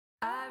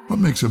What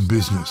makes a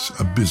business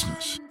a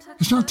business?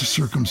 It's not the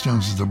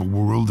circumstances of a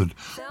world that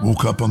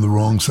woke up on the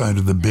wrong side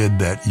of the bed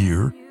that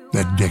year,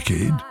 that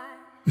decade.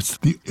 It's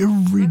the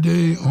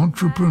everyday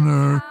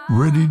entrepreneur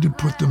ready to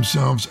put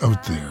themselves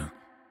out there.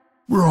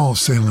 We're all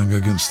sailing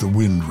against the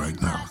wind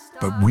right now,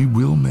 but we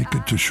will make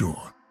it to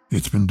shore.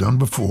 It's been done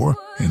before,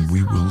 and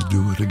we will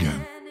do it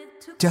again.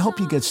 To help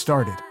you get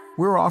started,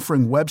 we're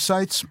offering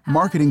websites,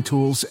 marketing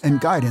tools, and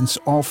guidance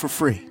all for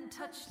free.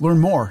 Learn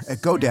more at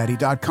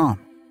GoDaddy.com.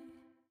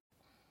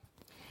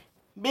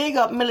 Big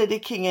up Milly the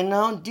King,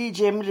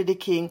 DJ Milly the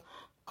King,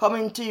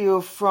 coming to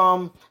you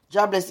from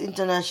Jah Bless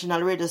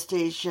International Radio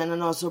Station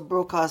and also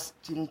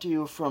broadcasting to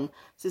you from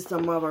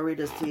Sista Marva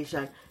Radio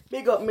Station.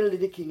 Big up Milly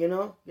the King, you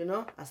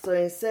know. I saw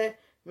him say,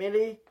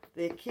 Milly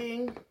the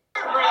King.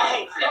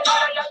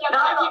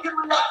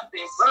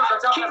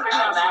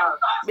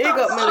 Big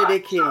up Milly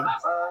the King.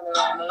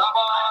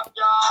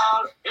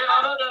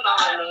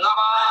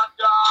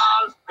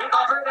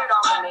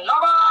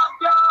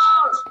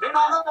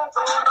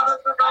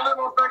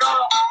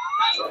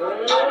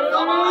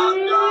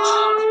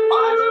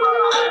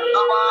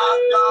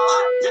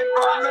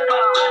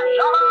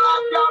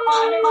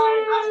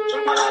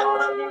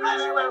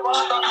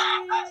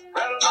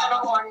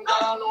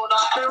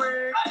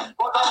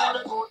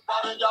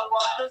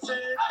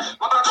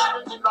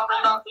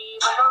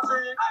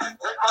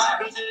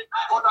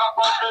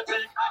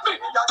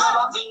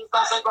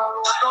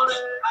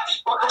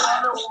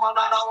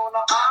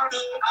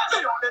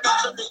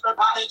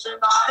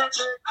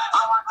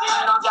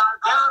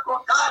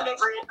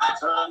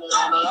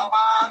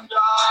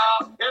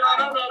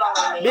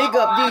 Big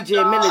up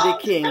DJ Milly the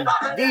King.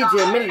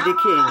 DJ Milly the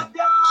King.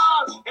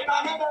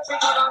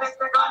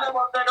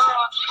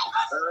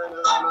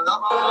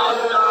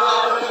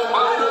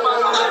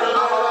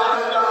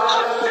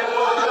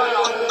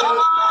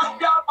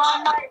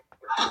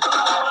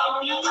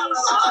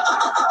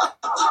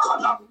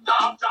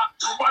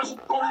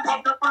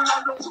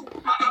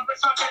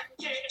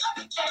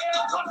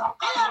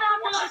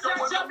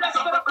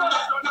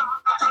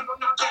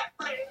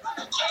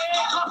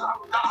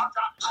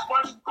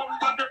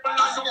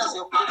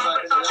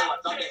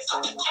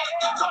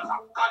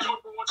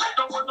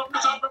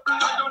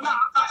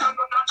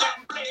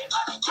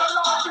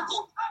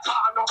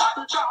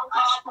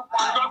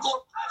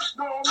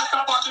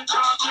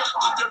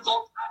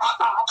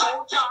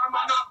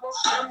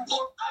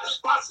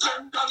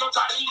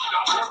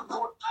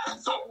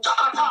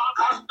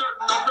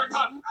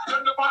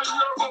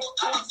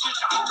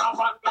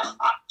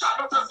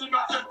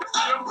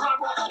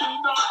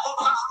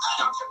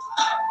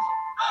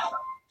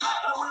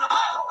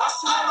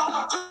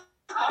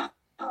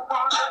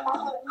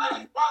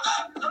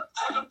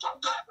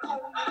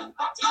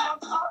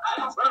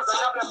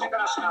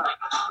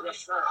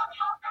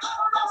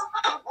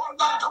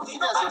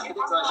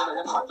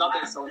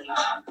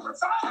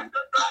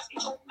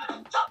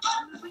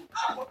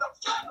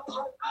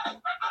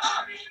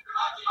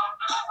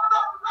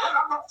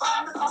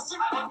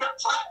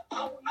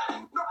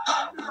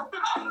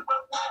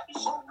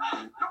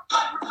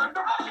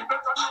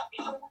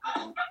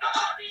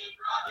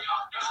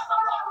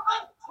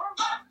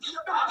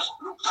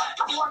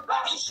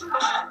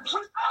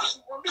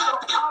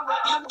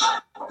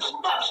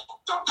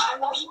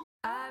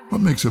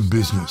 What makes a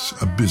business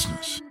a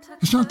business?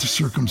 It's not the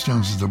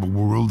circumstances of a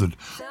world that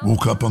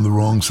woke up on the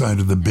wrong side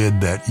of the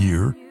bed that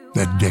year,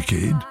 that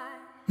decade.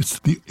 It's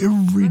the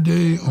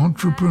everyday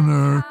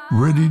entrepreneur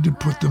ready to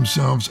put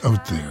themselves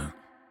out there.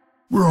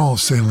 We're all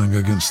sailing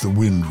against the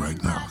wind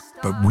right now,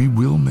 but we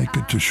will make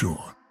it to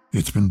shore.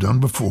 It's been done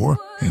before,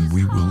 and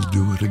we will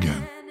do it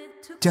again.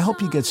 To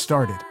help you get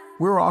started,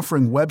 we're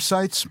offering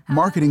websites,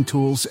 marketing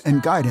tools,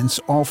 and guidance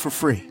all for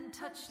free.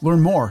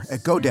 Learn more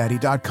at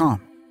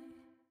GoDaddy.com.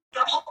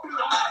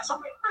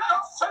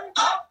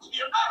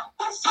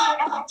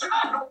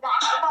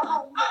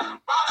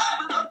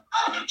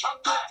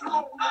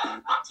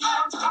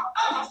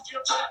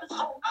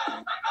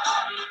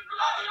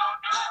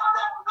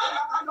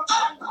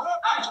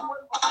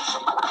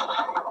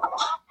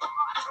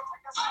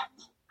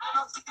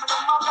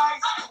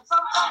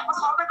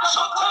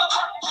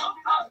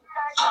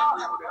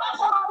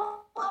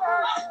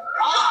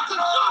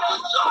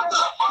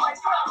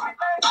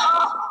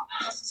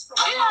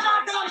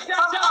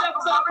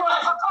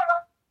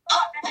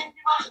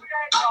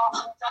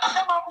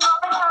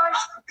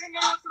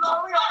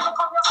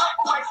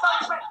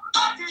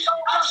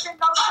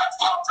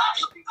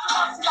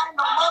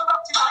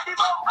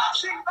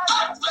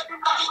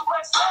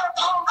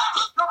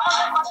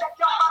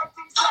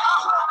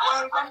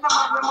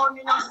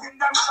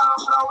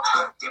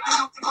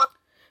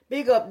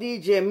 Big up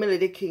DJ Milly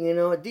the King,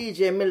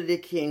 DJ Milly the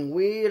King.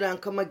 We'll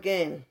and come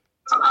again.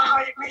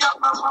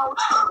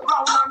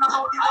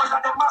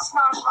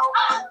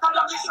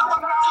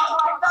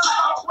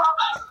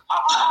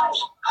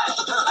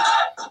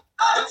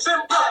 It's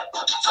simple.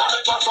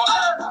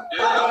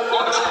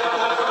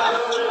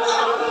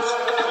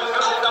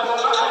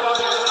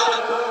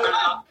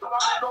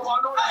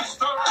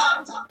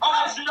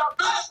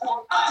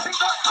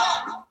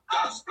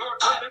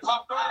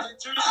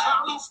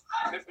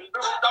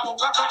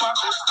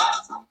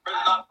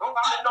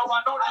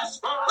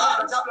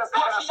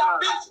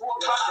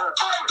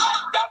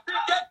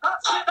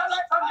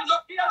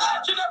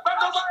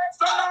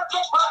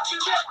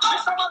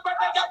 Mr. Marva,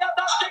 they got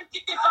that thing,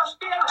 kick it and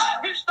steal.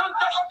 It's done,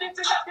 they got it,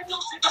 that the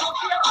music don't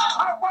hear.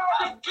 Our world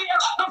is clear,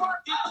 no more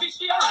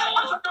artificial.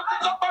 And so don't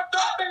think about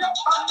that, they up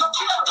and no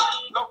fear.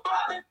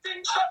 Nobody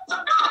thinks that to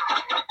me.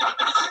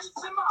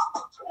 Simmer,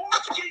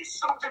 what is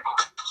something?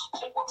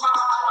 Oh my,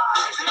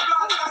 the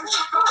blood and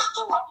sugar.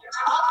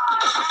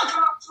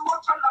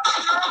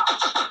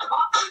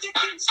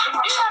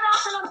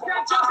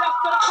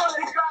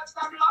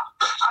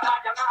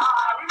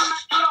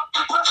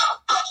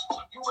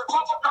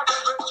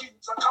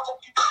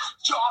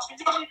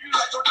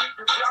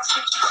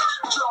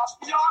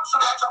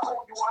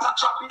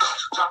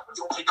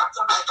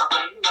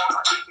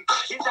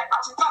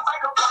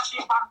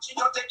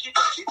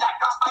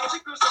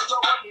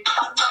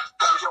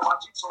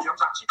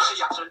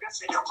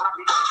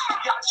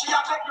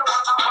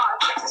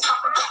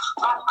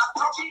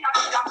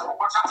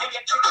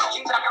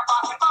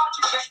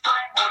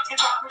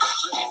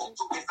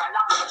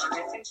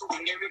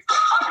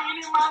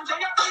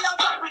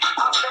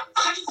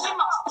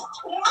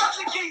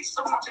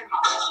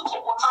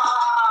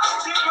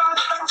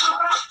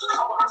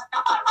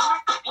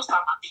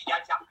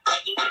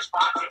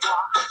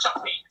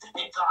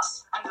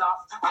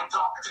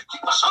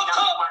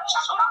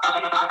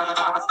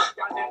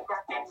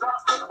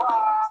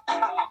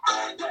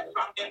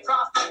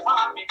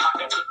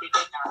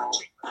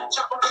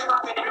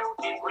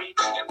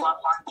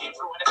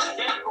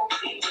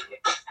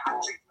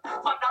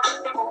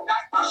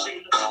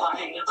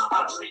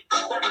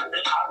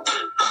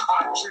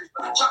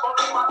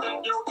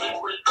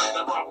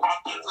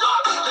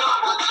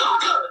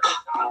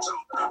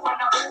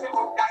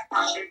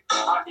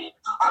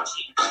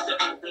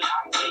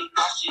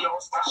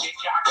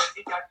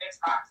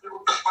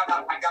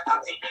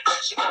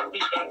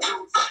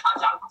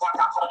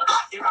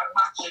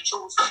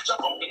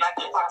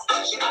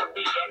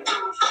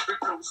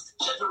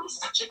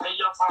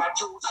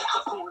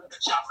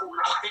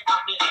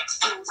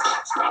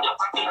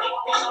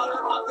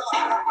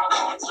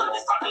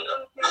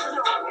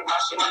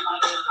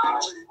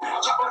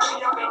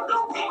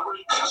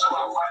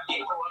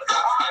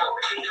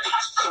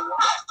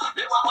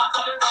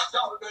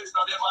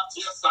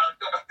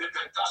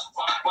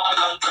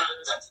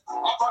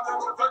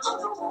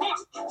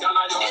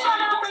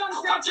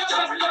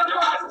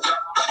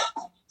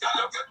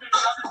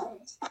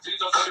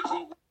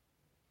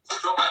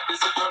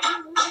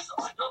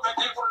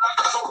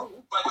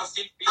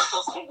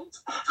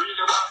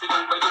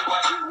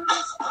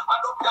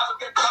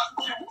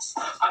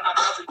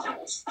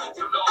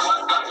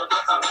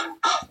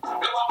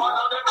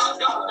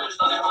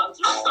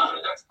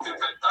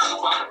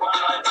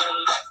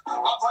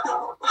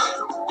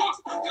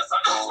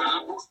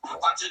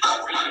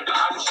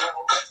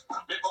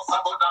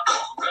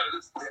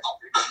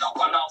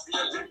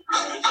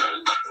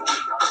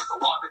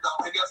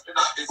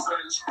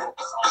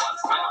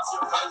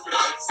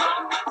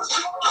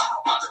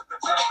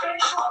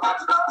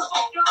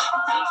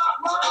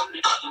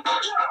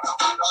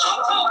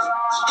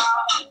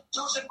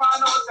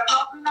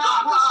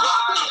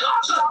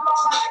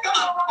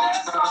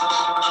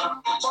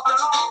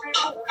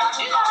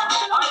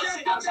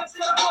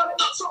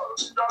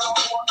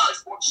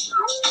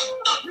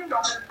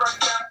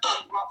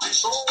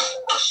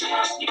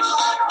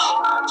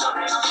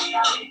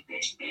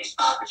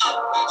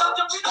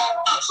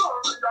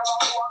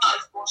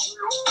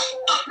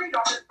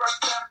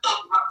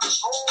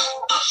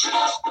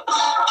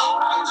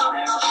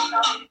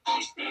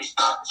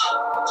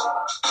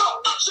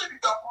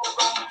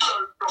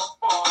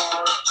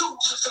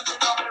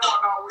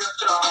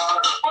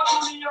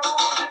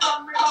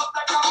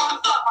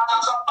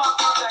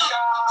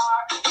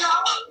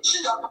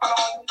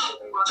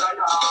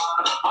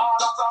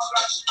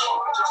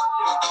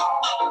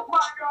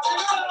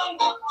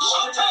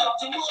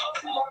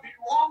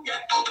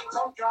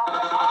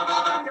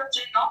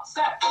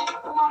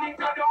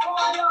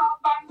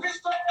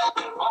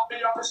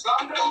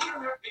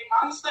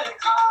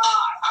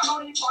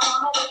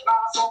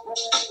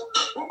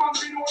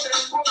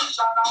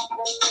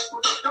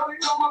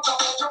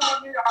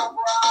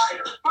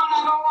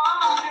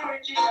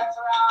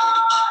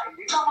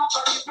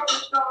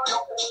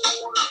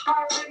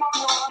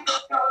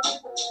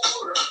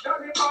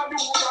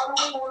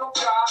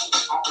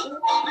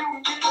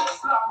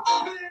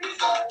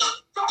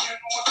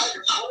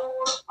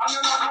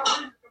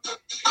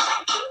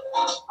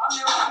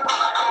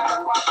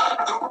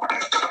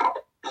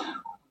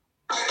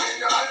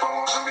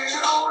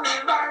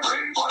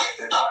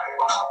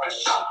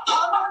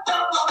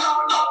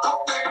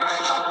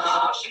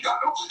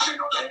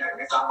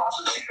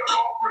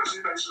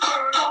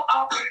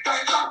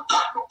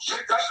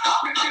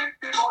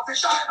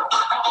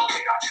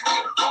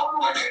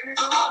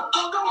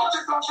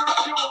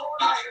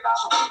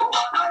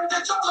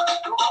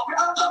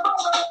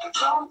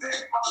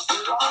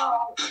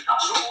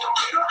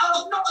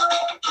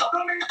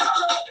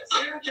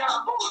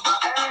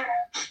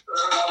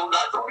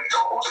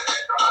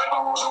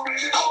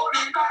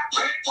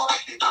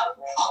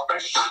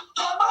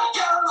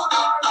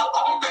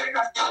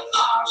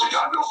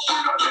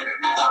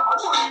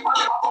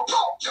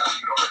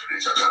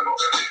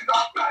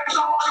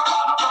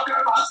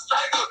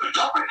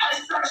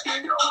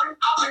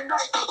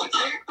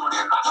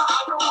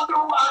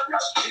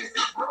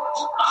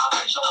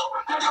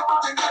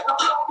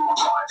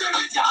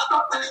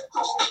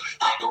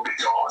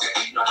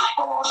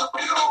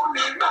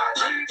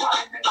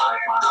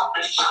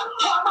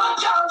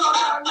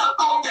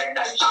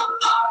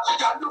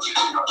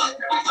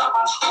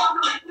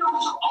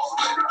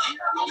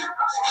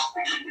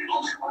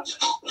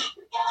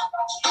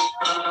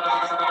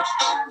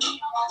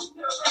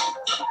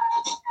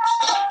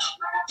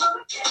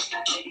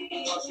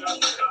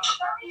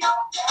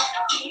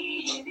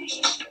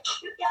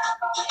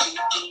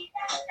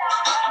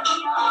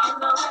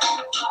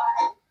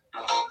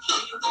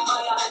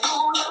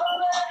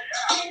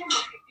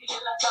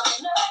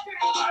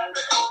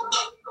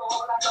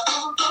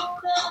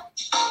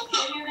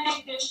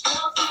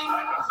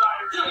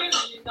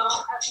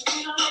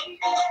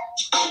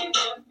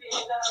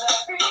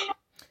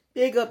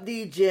 Big up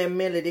DJ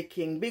Milly the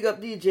King. Big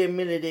up DJ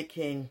Milly the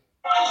King.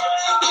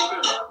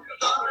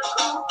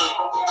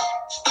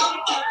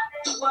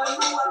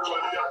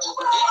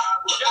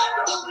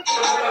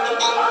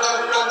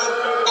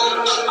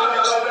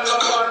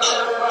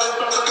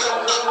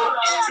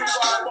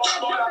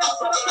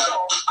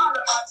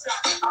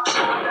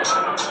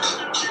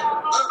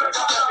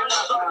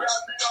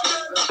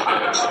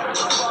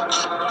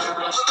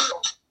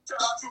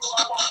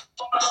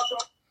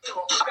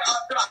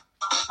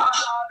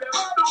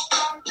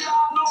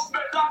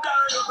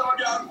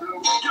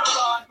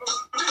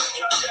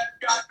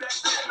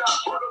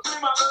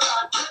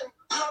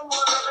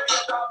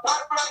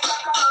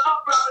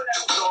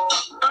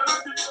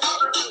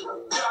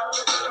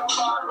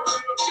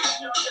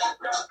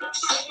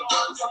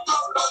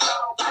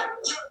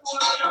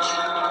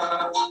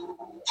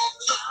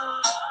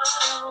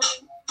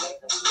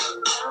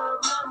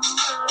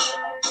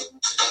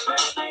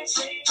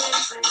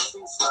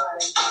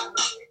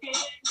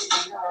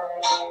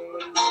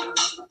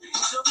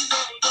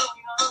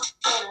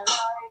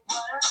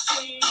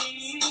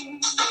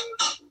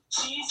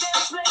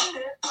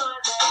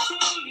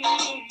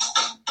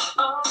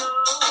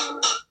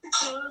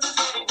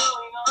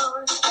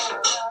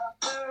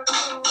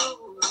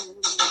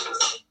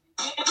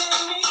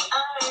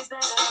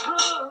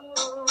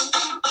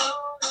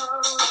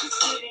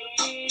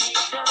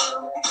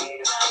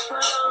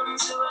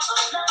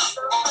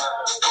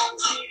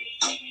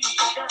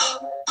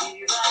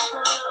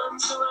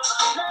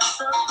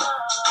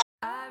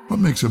 What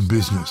makes a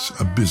business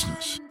a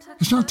business?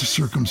 It's not the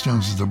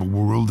circumstances of a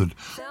world that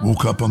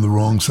woke up on the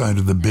wrong side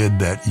of the bed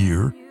that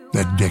year,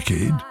 that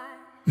decade.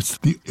 It's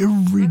the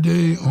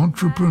everyday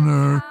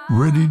entrepreneur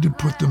ready to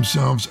put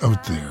themselves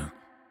out there.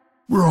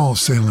 We're all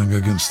sailing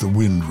against the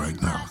wind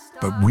right now,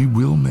 but we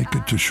will make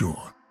it to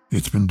shore.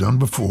 It's been done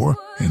before,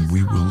 and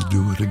we will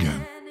do it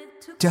again.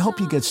 To help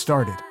you get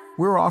started,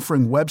 we're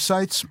offering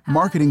websites,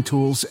 marketing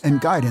tools,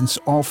 and guidance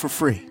all for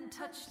free.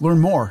 Learn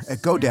more at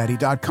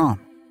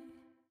GoDaddy.com.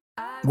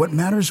 What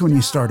matters when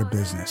you start a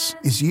business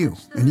is you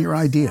and your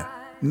idea,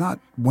 not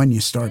when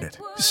you start it.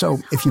 So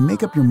if you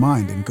make up your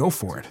mind and go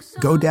for it,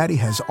 GoDaddy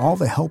has all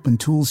the help and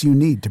tools you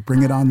need to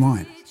bring it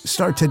online.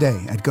 Start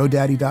today at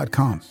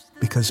GoDaddy.com,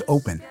 because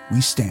open we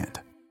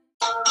stand.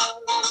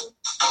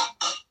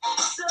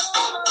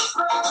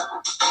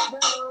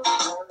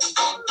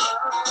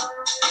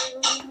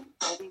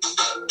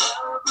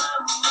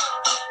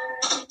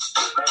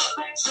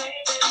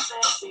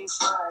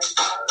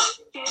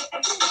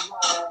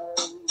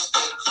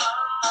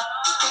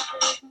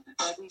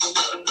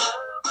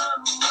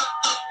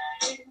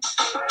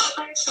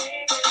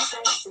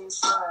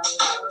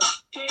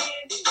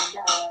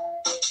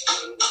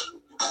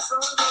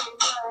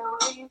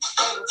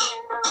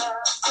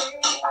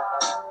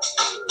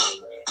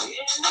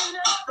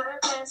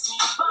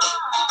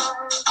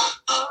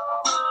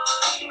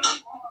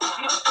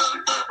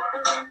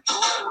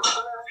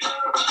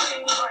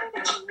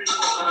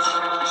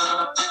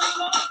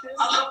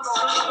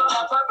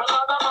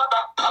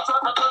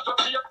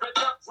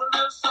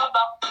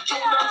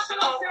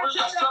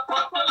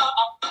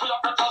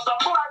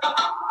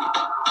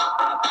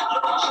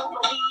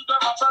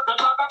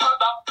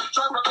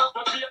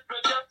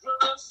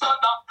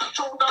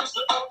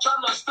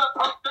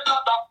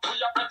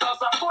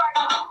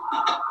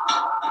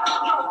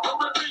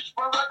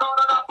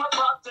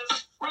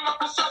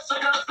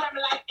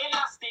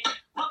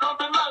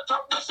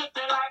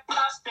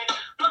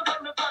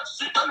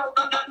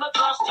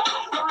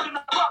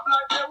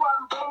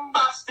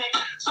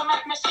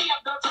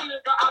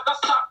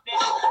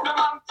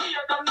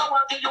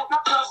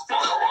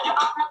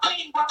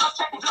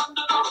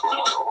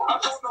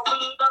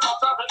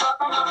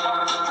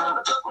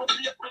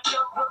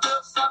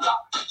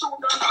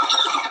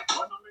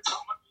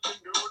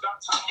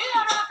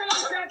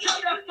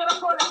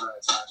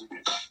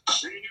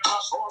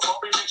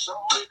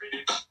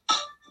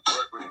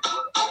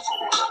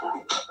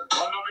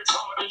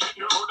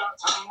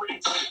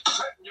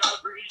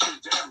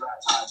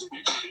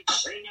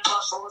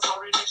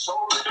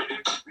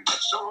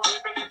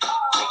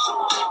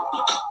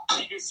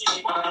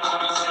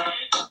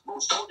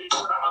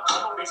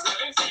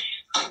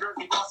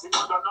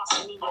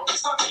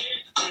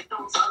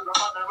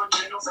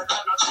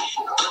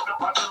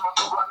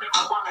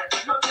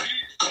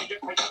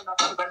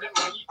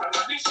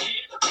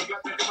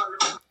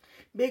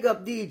 Big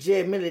up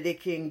DJ Milly the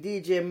King,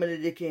 DJ Milly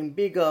the King.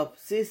 Big up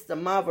Sista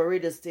Marva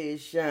radio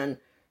station.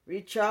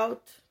 Reach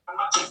out.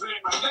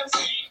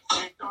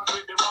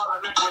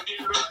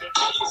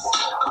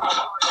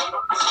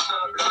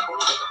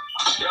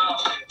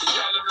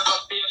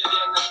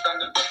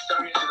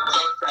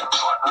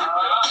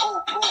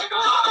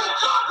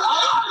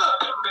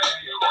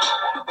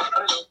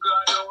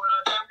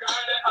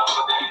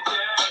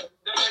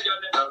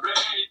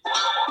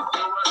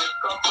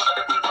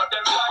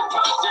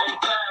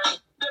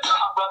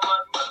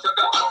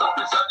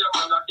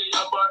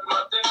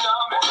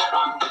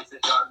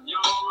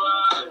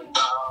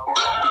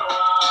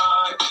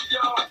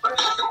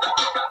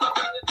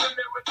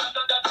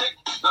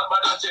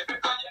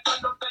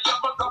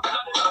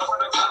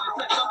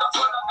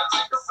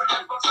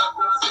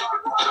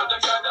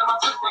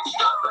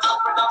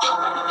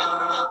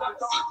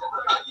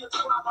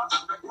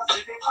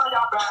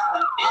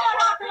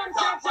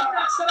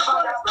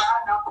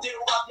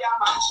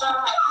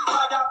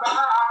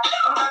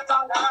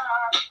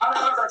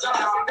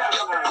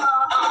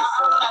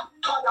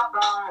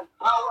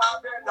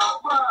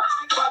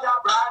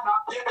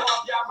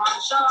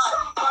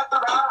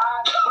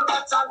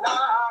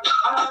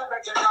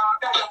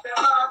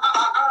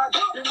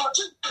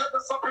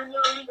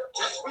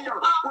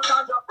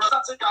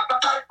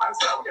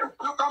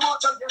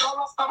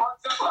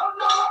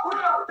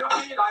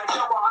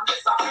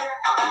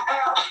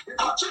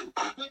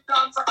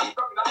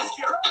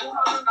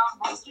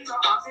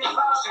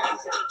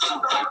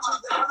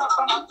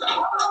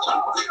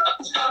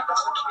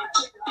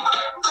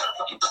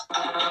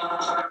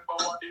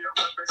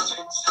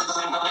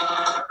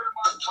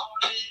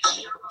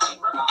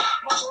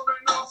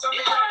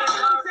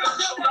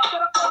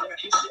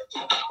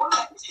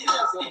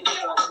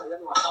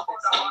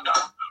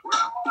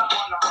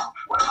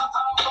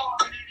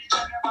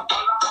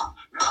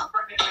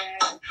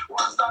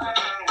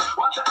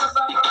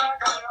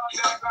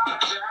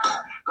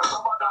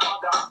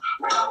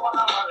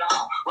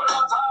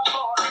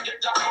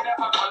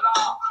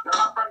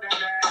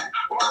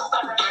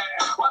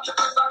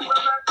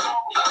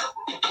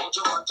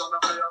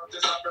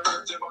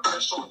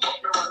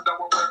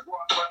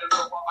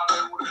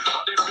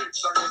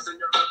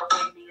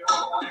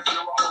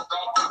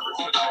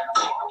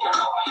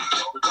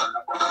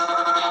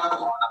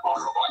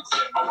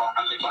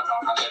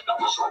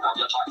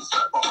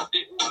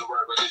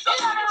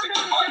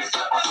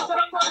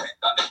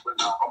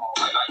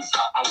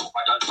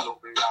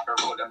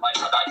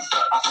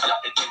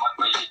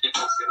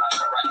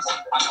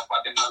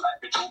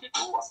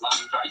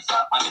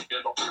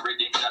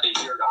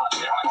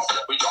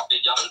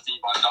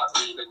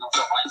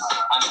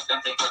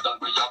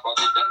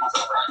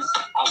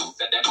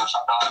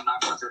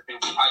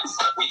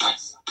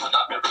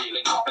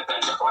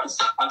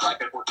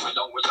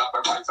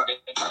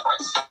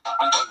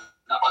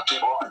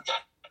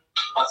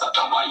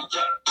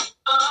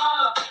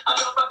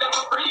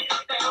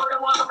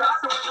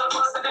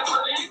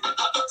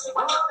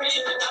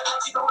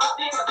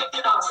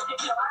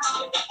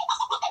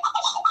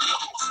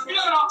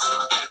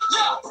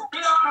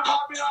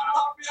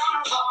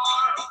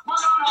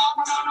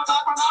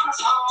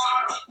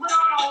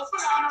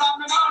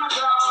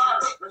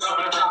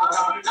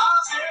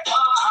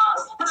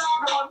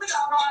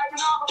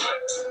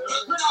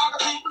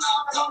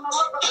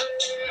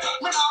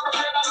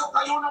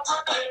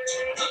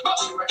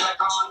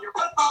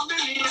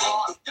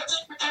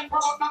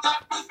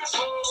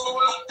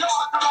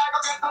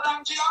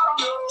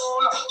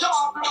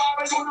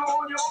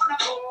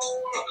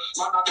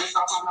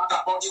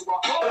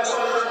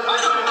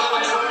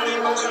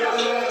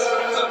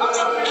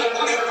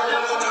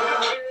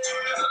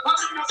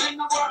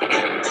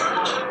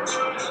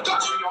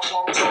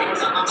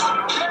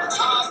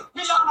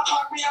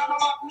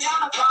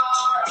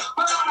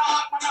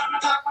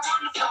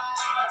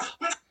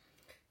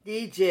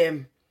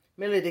 DJ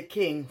Milly the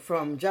King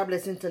from Jah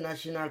Bless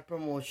International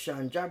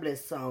Promotion, Jah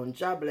Bless Sound,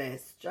 Jah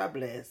Bless, Jah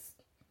Bless.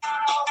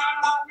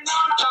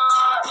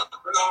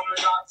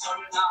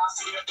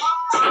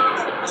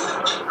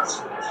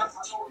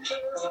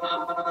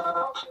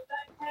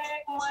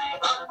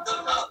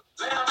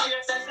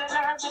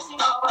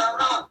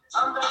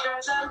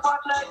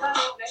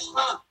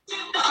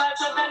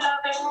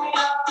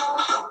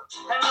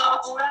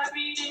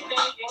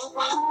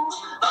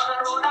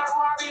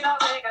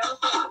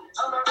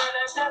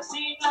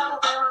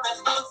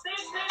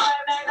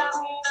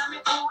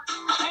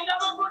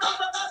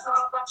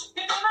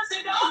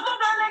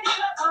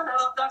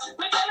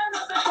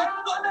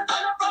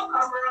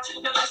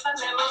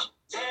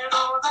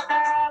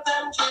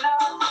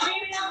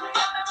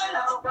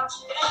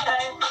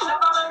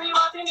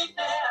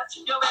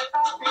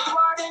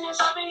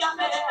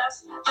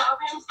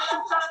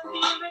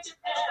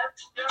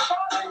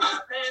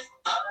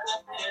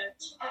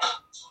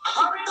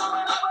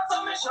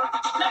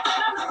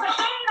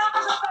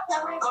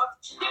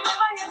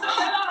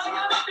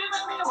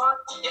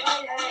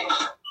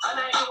 And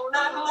I do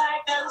not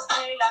like them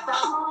stay like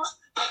a moose.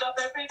 Get up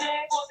every day,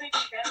 go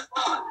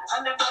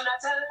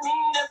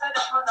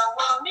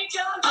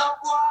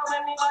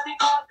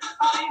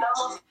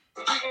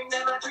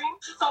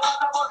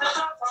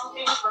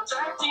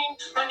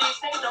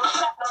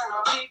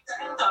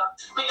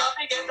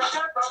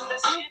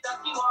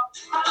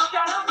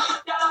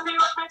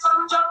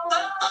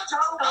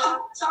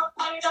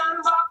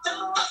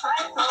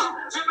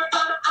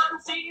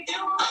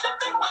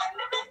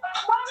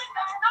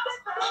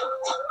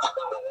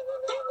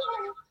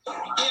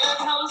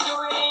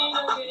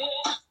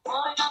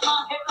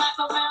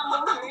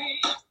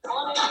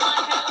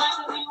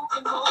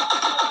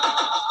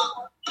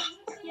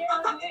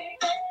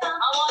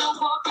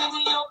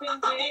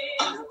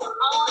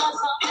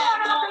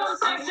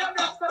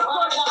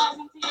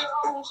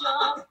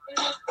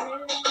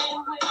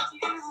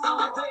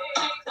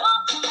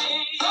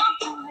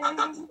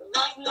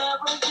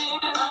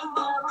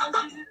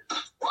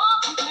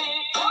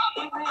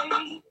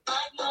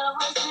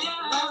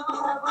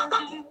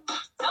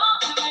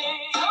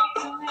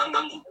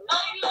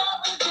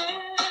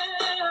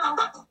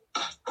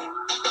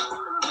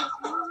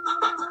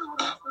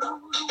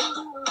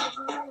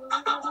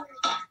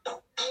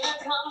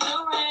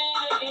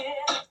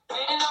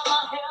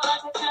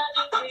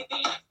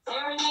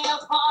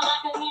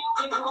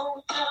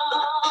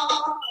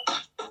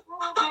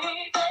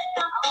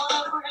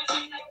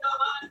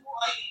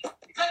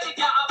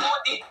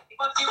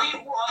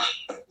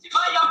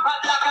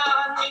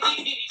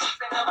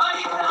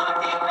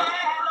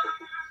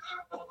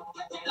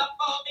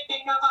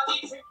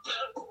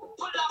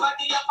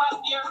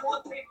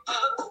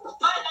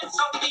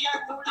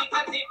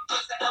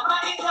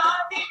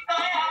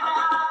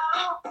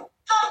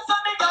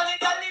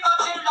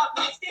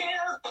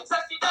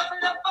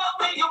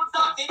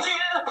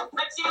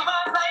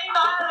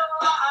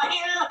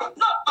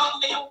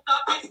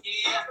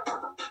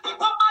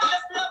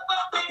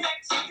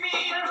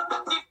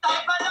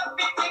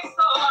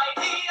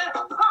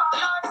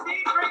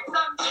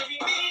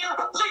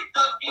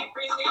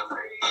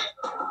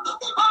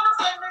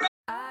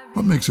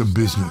What makes a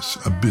business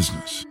a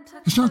business?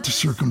 It's not the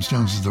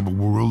circumstances of a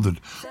world that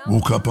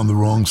woke up on the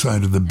wrong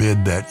side of the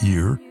bed that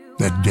year,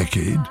 that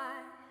decade.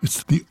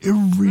 It's the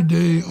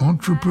everyday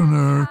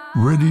entrepreneur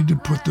ready to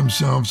put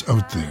themselves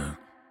out there.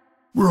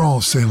 We're all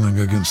sailing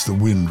against the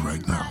wind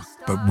right now,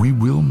 but we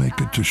will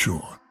make it to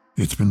shore.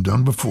 It's been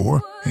done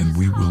before, and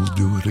we will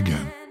do it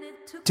again.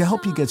 To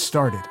help you get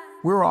started,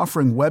 we're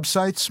offering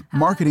websites,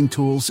 marketing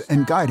tools,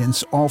 and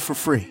guidance all for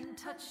free.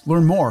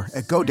 Learn more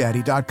at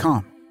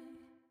GoDaddy.com.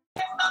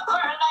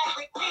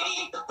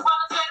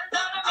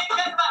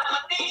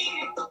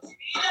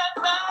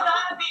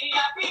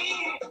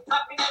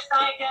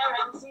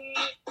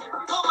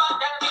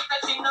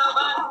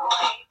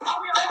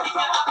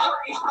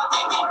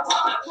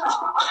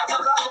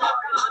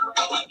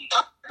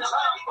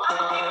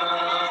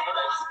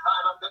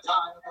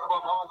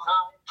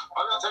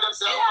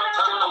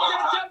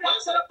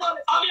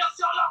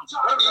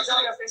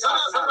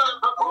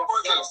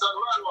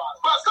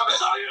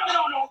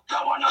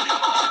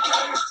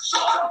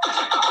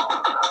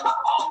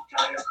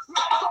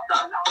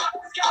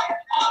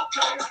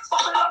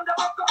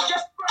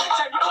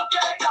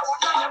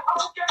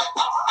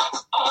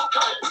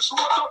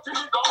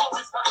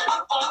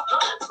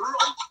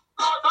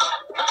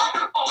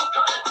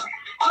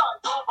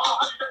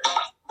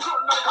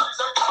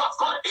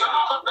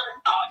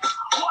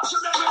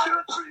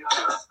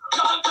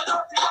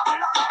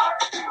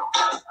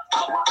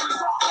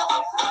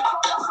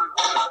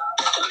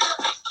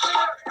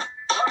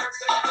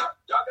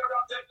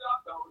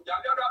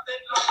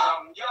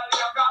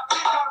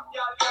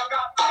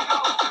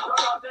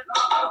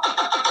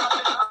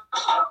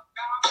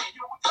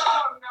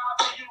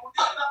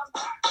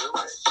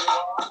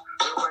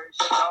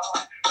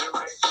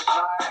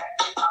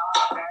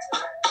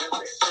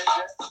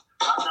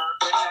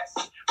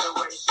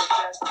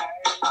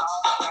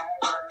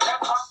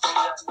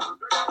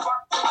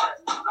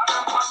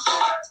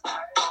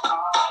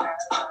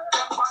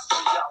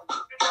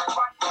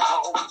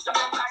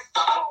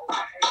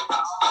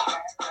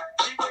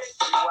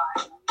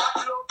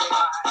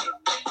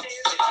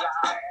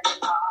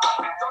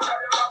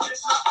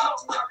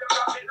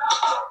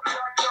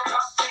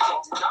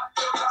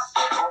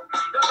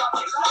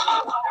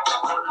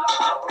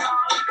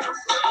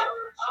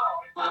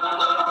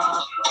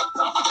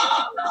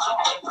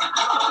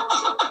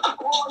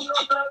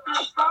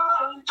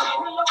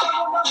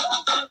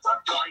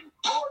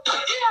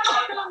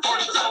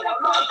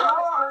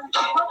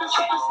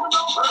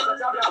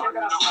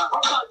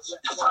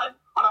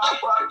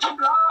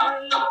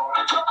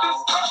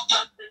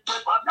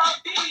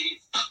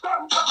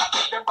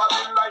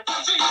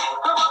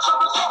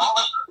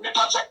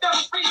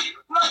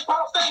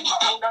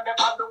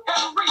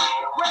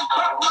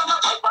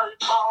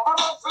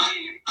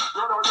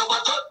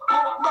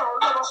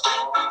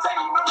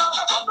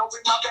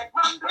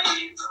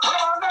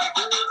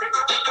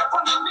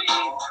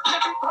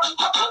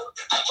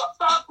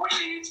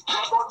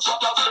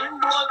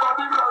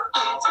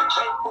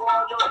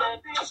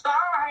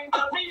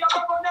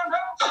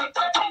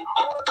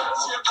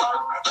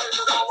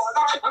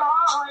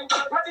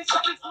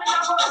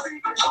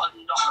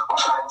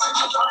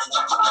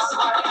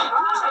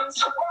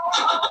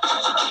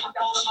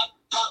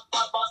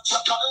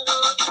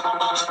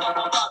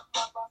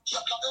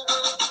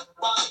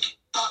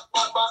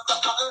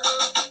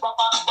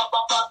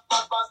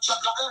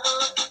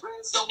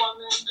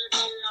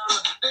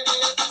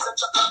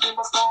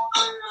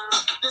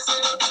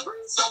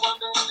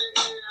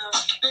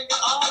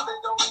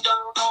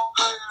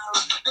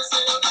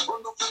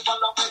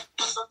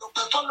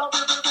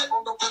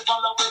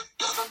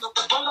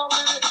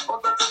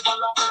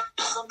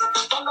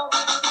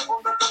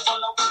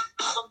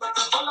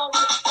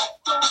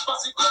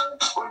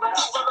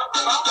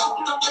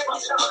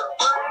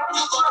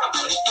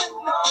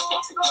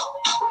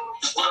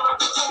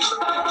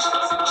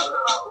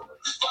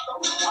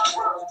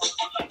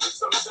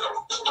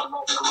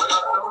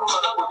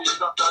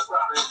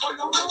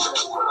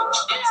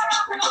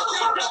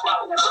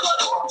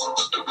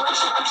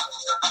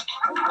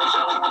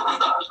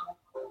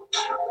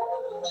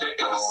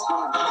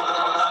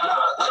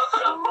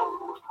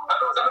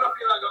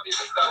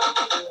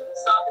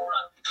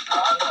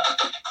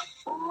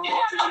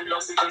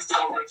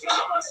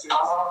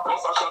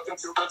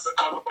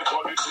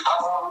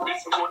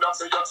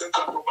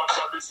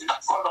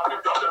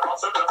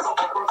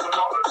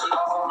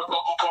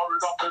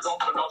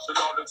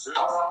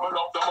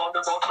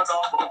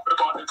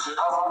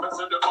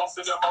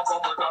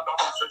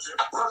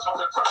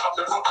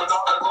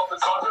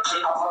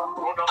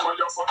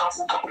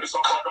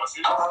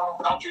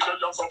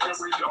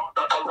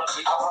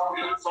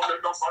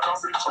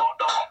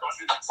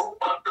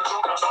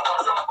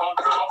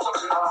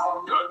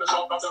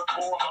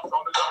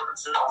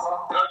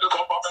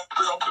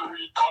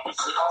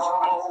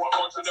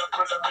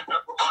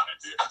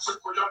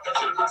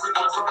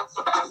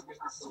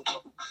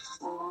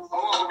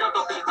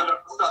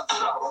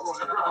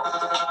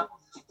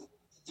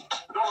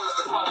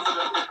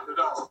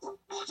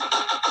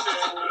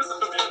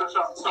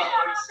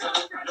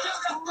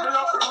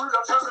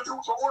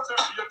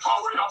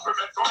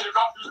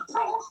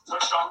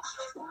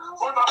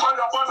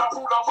 wanna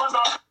pull up on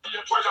a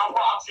gate where you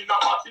walk in a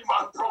party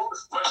man proud.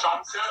 Question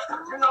say,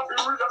 me have to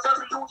read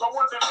every youth I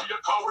want to be a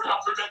cow. We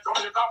have to make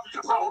Jamaica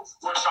feel proud.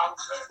 Question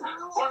say,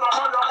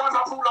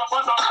 wanna pull up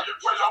on a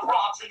gate where you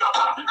walk in a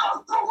party man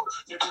proud.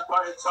 If you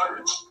buy it side,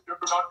 you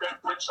do not get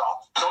richer.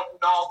 Not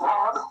now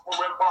hard,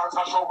 when bars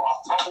are shower.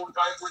 A full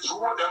time we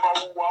show them a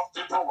who have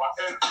the power.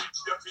 LB,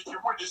 they think you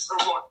will this to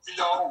run for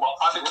your hour.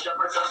 And if you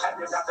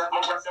represent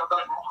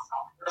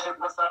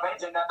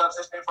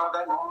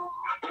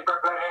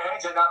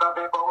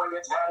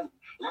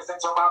listen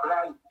to my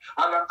blame,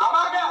 and then come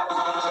again.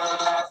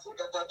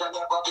 They'll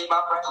never be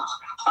my friend.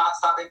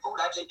 Backstabbing fool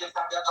like chickens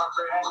and their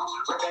comprehend.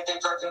 We're making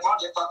dirty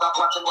money for the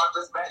watching what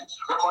we spend.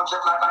 We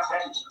multiply by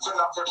 10, to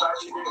not to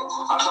 30 million.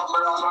 I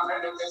suffer on my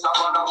enemies, I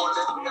wanna hold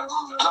it clear.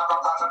 Not a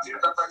fan of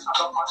the friends, I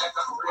don't want them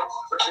to free.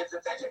 We're busy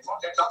taking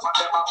money, just want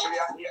them up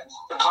here and here.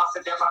 The past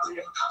is never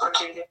clear, we're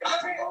getting in the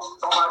fear.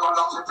 So I run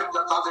up the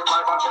prison, cause it's my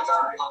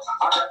machinery.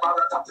 I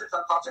reparate a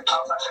prison, cause it's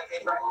outside the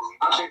game.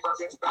 And people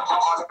think that I'm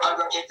on the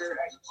kind of get your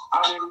head. I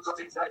live to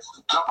things like,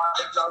 no man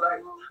is your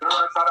life. The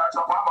rest of that,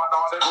 some man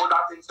on the good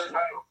at things they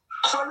say.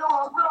 So you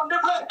want to run the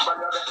play, but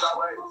you're the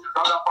way.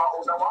 Run up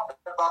out the one,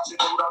 the box you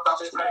do not have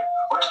to play.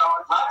 When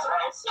all my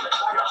legs,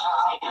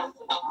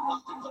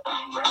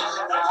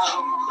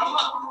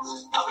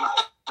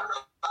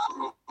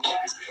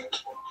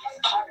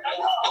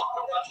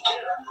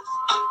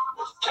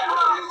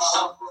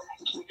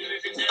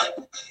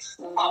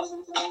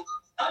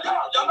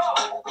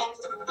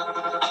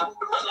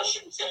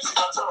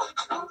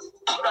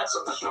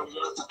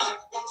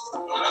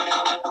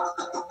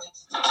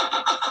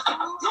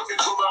 look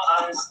into my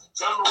eyes,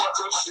 tell me what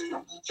you see.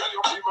 Can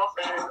you be my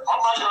pain?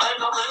 Am I your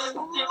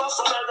enemy? Give us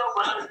a better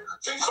way.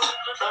 Things are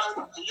really bad.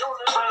 The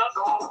only way I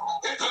know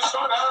it is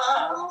gonna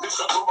end.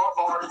 Listen to my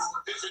voice.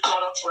 This is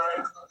not a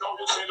trend. Don't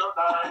you see the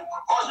line?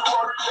 Are you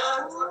worried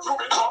yet? You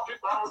be talking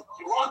about.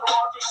 You wonder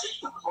what to see.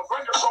 But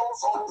when you're so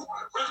full,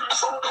 will you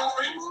show to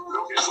me?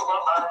 Look into my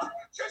mind.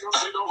 Can you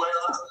see the way?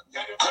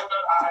 Can you tell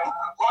that I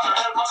wanna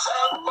help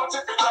myself? But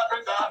if it's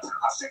happening that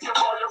I seek you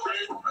for your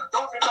ring.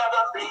 Don't be mad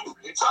at me.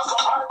 It's just a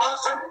high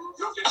person.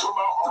 Look into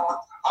my heart.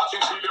 I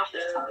can feel your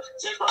fear.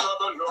 Take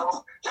another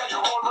look. Can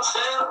you hold my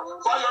stare?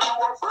 Why are you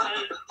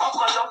afraid of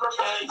my younger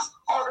face?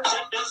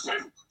 Origin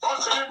instinct. Don't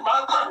you in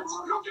my face?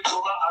 Look into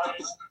my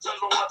eyes. Tell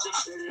me what you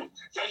see.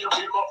 Can you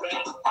feel my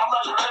pain? I'm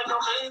not your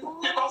enemy.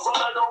 Give us a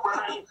better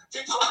way.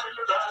 Things are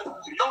really bad.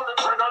 The only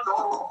friend I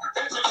know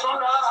is it's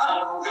gonna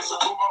happen. Listen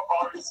to my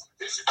voice.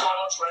 This is not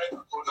a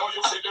trend. But don't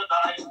you see the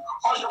night?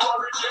 Are you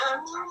worried yet?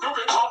 You've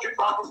been talking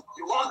about.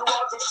 You wonder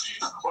what to see.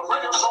 But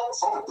when you're so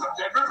full,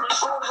 then we will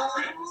show you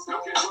things.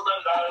 Look into the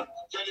light.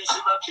 Can you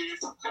see my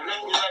kids? Then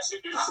let me ask you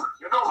this.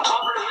 You know what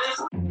hungry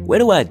is? Where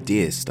do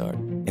ideas start?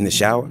 In the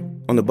shower?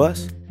 On the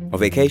bus? On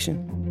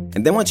vacation?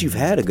 And then once you've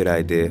had a good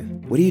idea,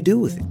 what do you do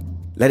with it?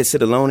 Let it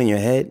sit alone in your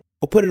head?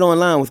 Or put it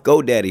online with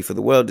GoDaddy for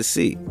the world to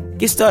see?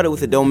 Get started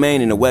with a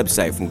domain and a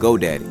website from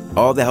GoDaddy.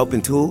 All the help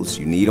and tools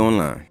you need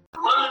online.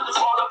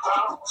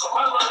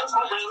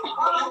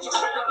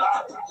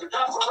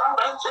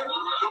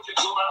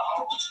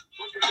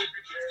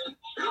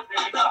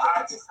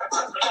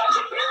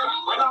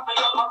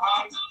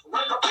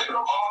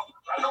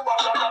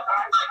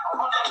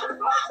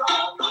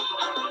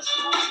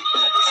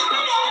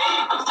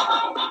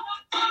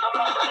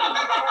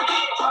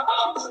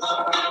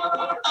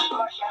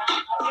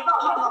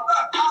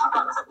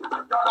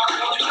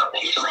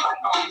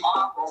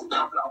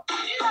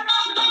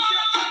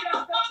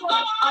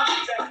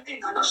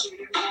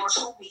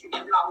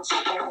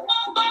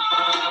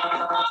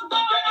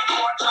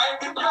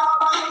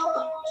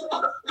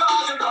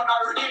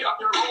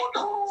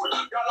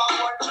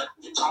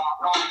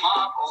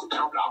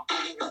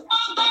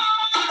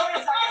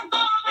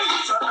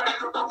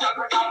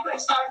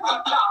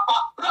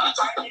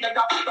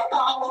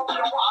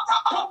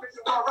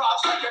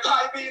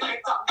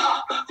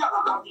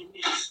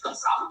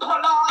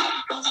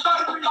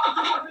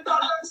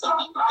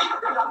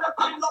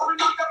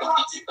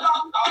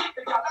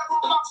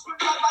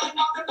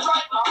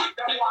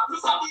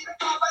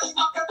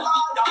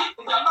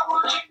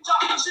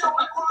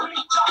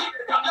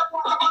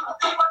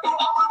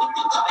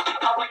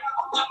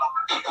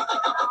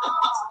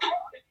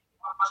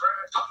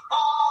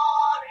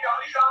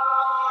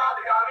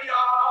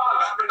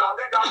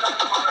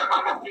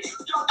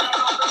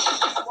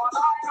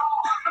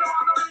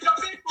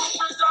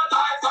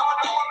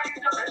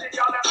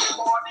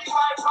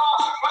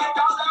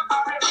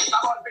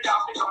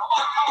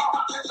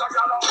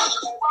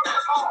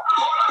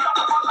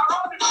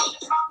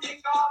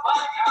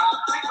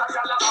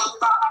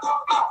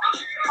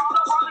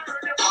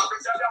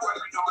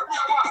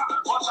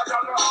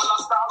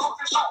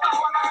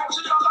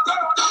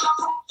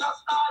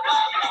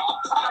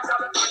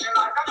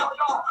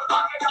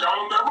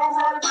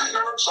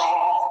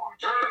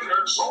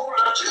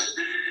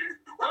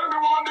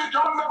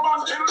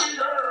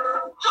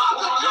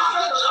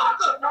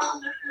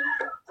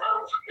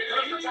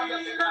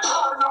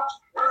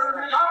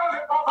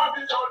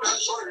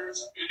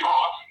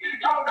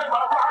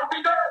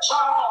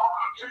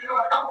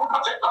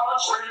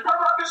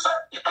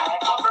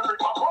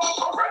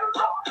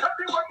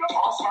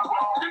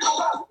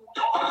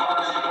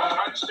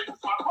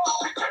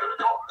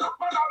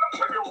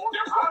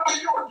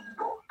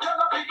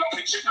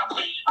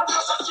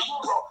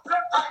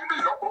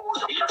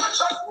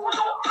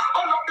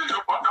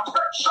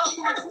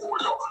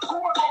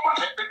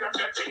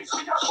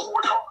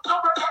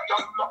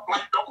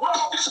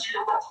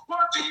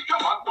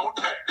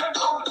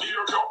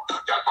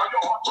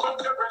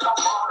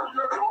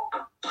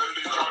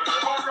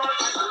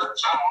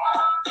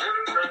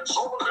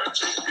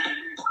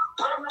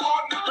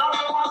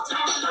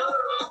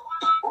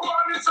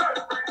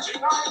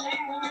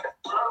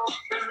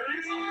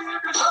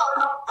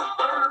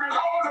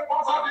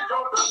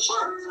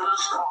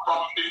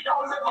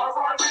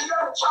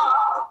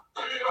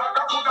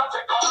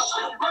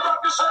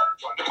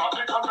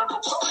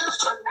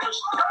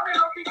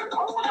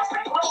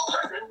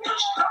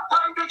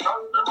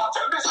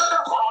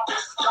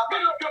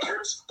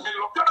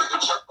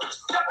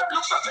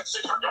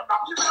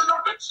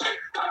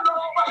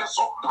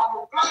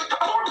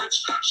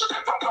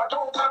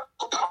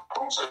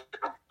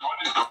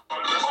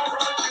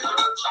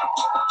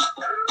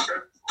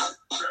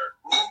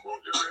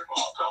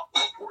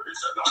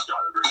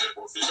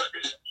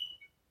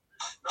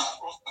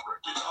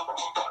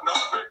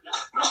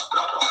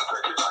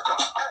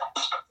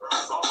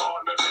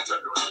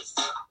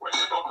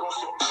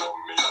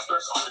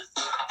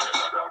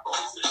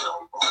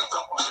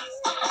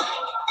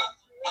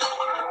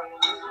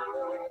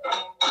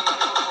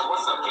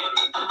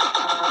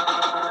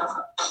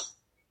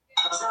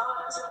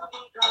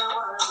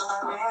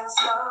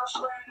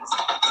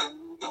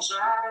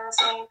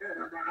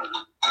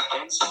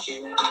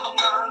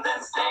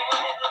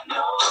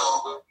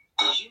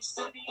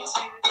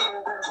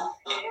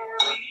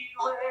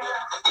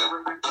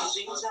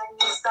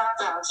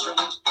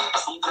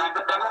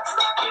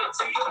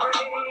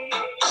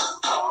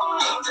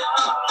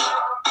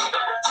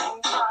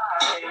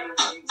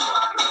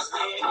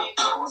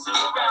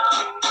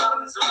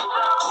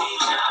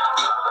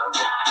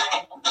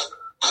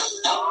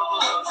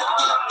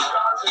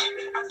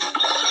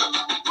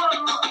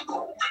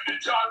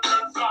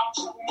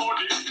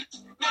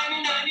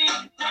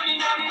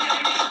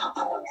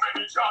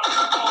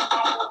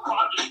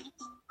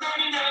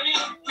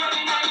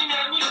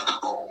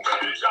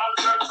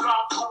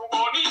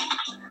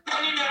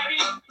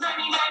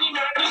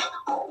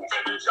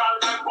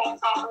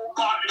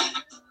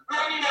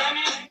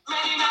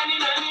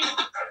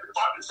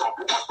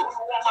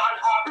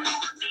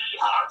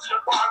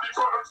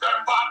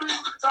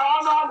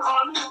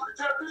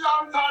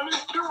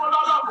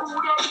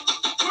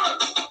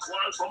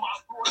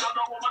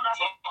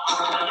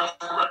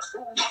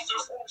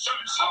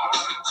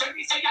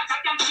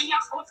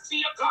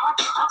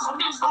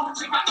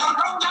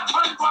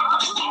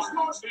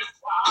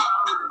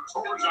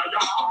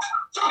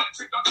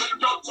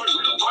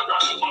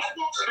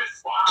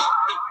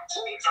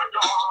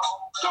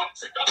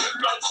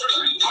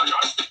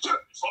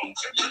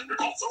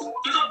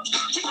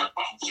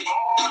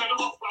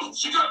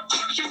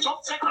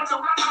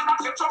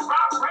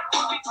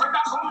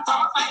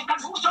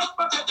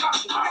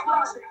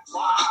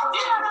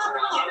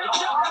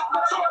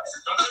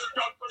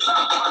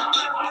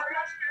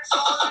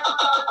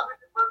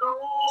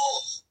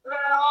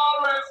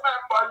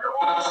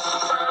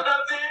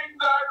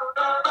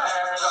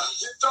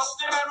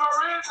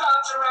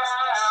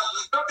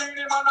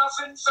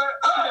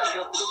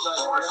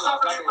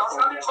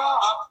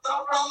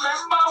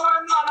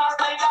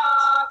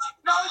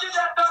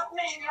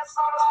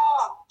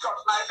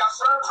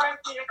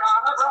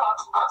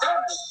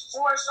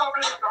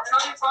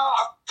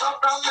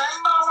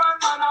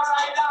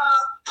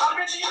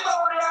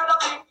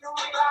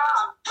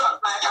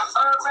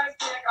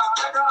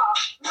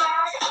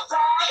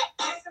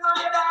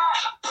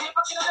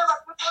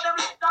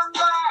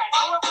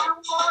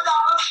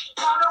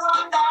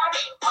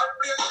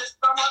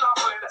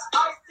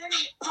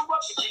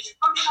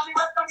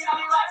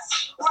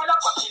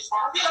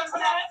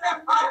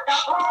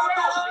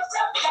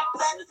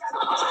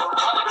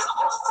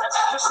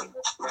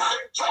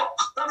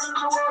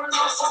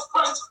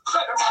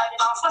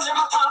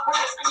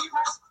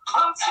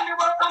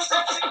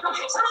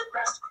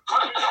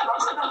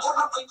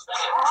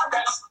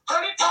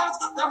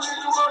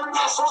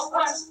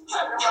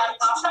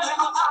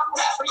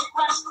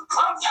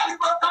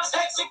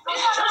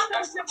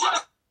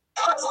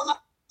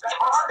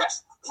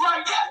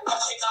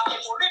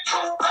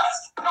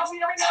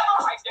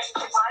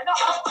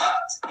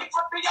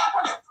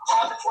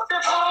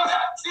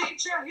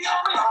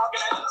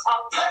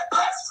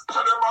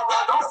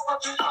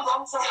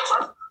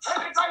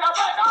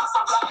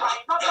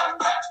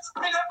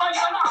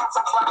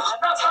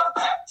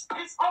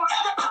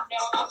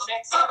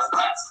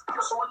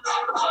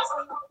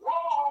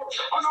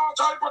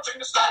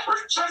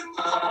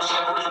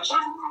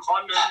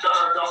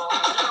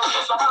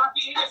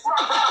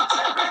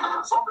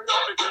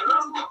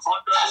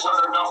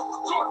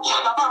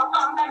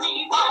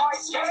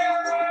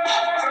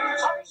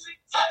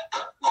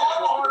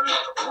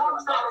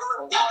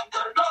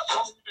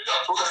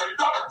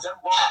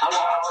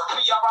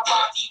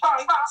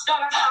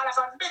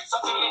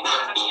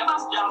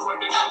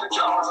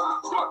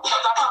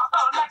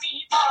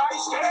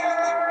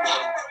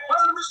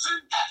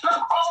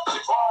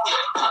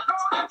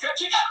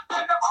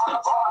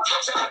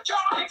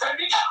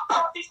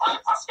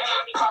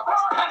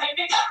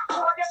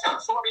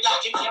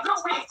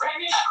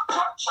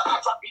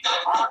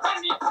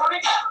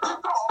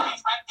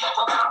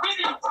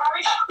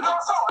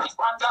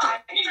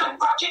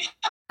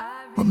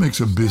 What makes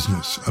a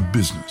business a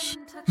business?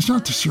 It's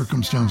not the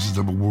circumstances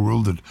of a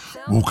world that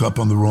woke up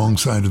on the wrong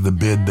side of the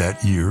bed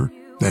that year,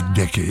 that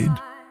decade.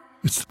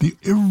 It's the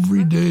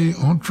everyday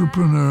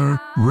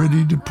entrepreneur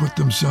ready to put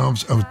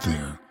themselves out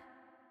there.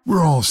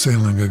 We're all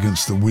sailing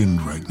against the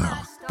wind right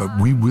now, but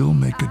we will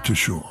make it to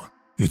shore.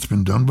 It's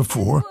been done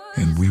before,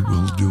 and we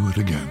will do it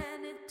again.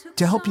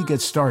 To help you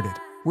get started,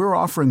 we're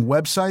offering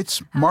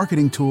websites,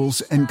 marketing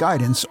tools, and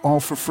guidance all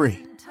for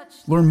free.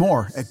 Learn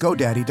more at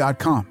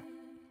GoDaddy.com.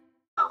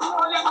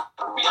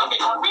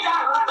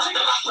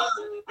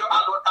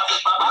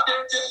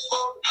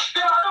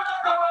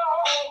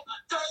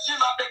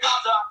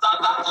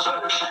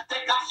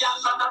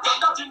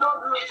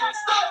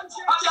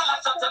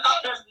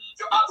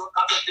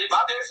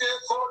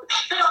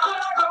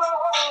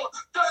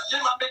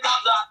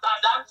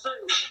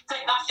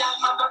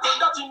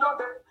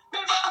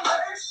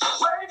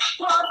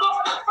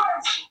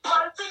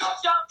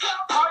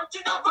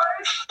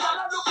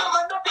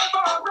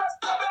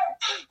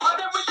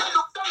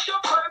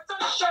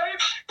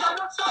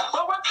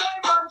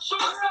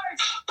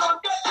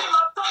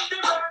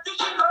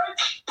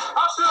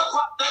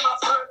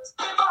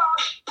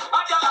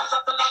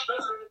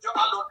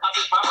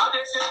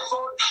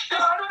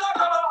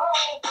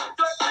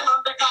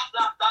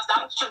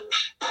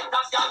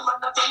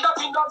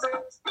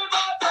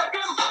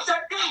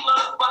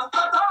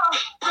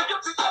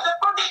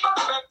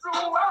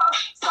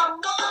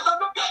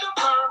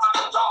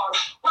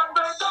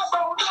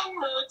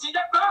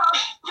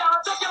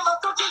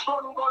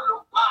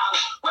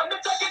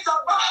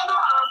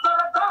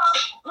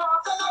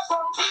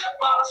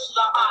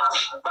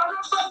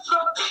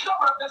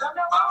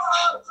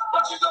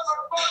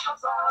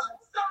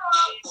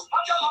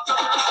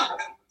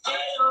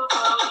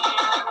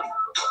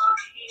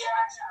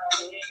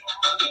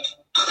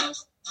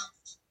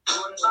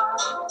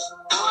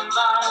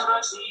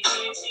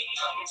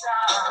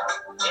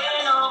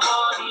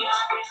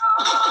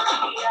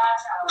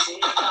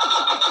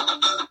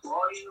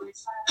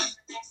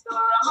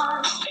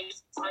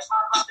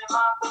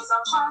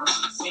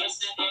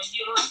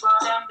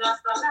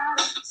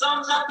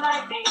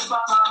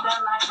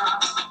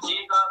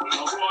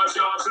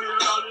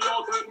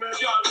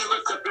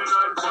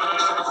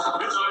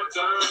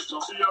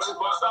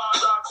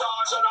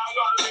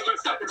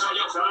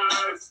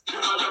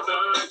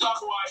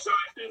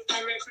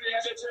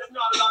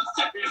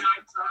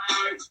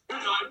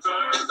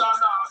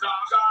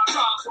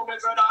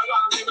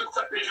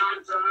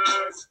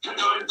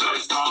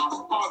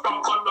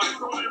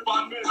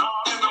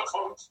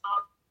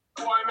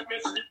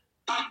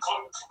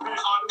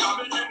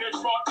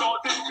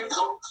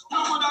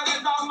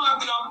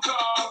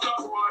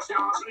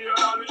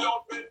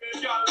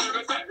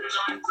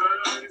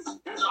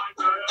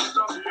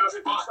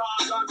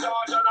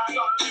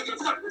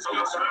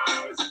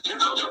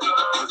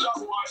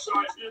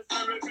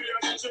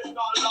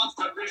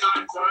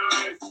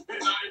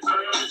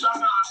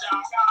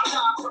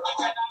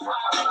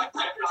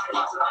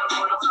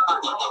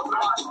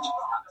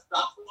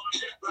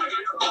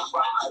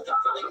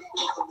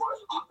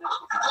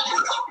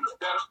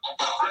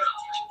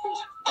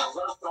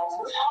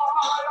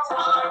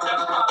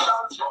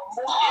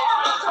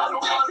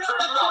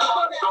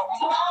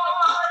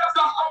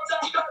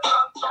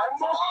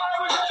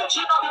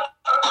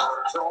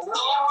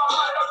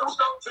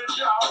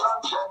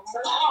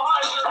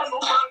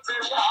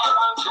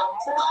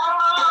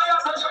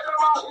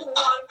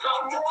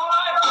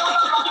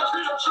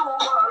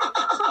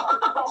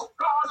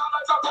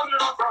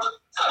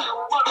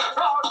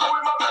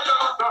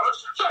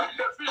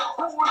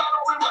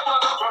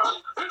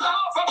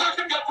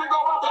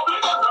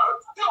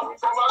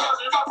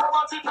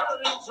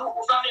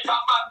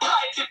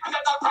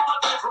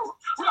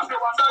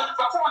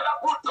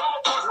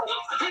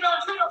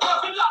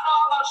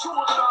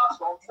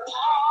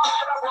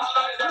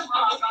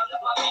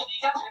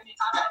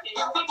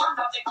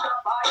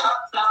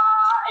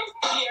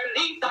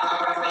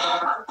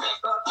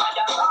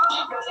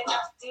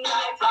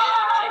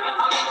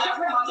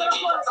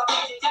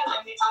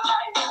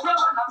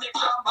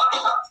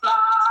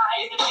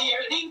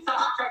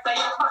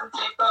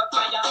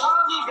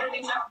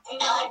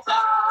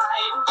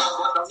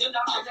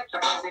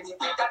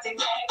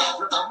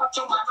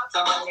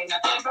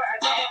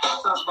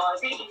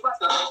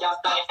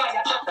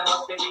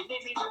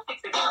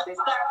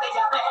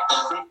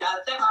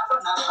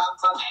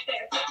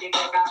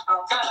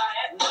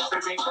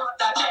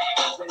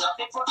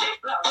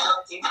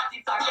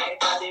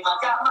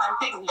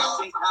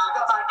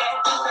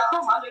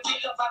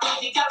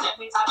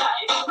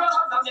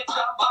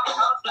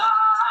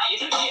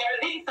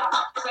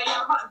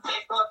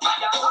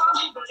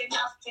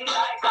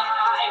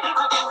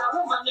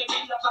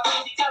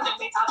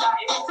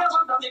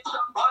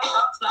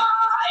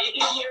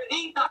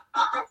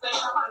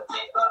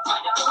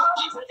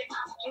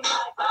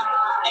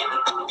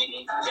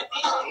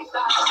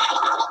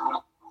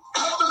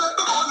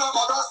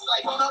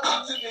 like on a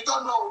gun till they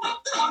don't know.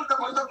 They want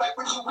them on the like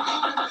when you win,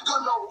 they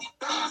don't know.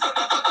 Then you say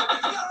they got to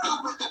be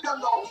young with the gun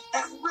know.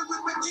 And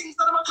with things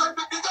that I'm trying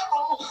to figure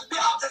out. They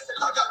have to say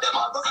like them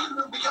on the field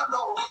with the gun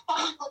know. Or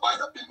we go buy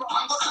the people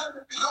and go sell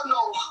the gun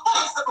know. Or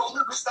they say on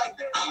the wrist like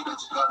they need the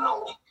gun know.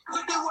 So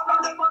they want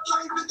them on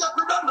trying to get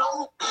rid of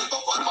know. They go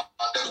for them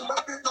and then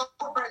make it up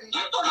for brain.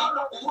 Don't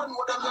know when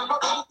would them never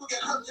go to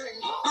get a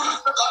thing. You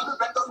respect all the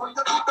vendors when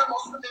you keep them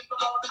hustling in the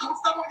law. They use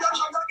them when you're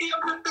trying to aim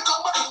them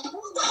become a king.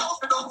 The house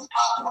they don't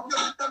of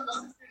your them the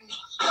system.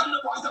 Them the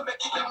boys that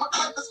make it them a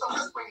try to stop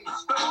the spring.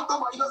 They don't the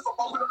miners of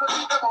we don't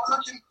leave them all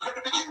looking.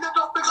 Ready to begin them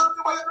up because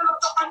the way they love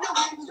to and you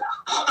win.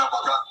 One of a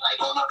rock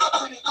like on a cut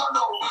in the gun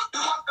now.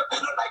 They want the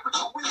people like with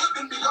you will live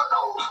in the gun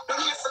now. Then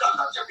you say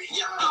that Jerry,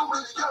 you know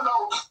will the gun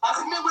now. I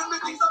see me with the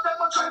things that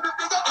them a try to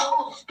figure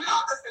out.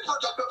 Because they say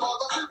touch up the ball,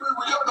 the people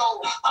will you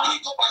know. And we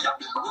go buy a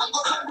people and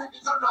go sell me the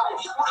gun now.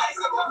 Why is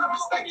it not a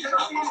mistake? You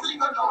don't see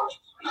the gun now.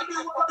 Maybe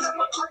one of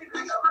them a try to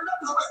figure it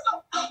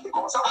out.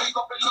 Because I wake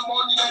up in the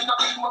morning and I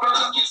feel my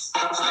brother kiss.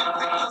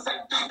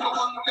 Same thing, no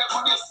one will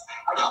never guess.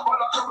 I have all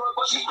of the road,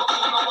 but she don't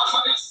know what's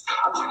for this.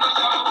 I'm doing it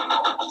now, we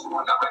know.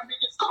 One of them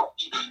niggas go.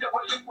 They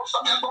will live with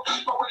some young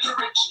people when you're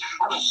rich.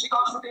 And if she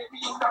goes today,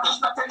 we use that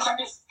just attention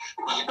this.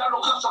 We get that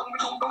local song, we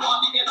don't know what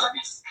the answer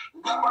is.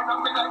 We can run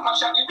up with that my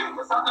shaggy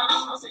business and that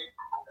is to say.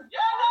 Yeah,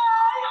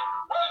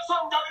 well,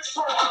 some guy is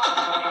so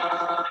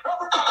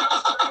every time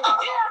it's so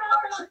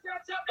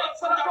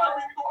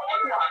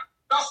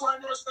that's why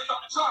I never stay up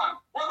the time.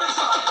 When the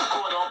time is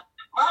going on,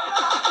 my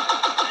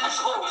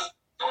these hoes,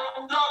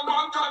 don't y'all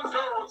man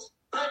confused.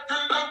 They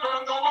kill them,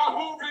 don't know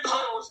who we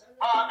chose.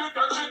 I did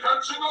that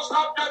she don't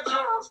stop get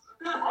yours.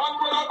 If I'm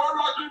gonna go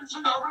like him, she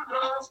don't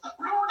reverse.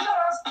 You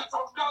yes,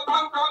 some y'all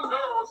man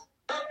confused.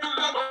 They kill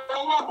them,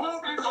 don't know who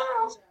we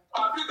chose.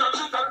 I did that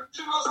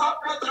she don't stop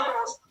get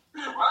yours.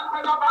 If I'm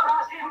gonna go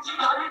like him, she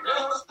don't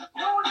reverse.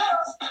 You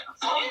yes,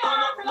 some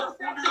y'all man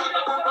confused.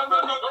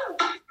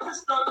 This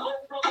guy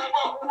don't know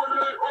who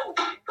they hold.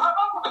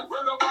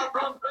 When the man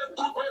from bed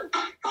to bed,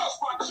 that's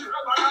why she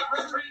had my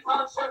address 3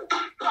 times so.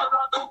 Got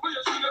out the way,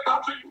 she let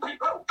out 3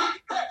 people.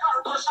 Take her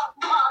to shop,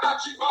 and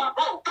she might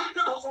go.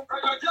 You know some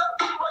kind of girl,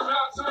 but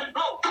can't say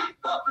no.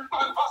 Every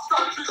man must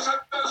start to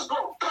set let's go.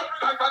 Every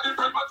night I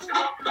different man, she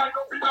want me like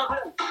up in a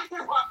row.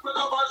 If I'm with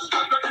a man, she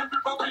can make him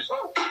people be so.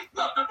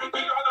 Love to be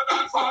the other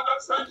dance hard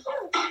and say so.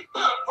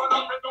 Girl, for the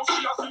men, don't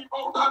see a sleep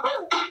out and go.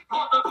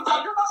 Not to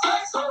tell you to say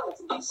so.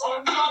 So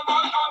your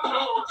man and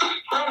knows.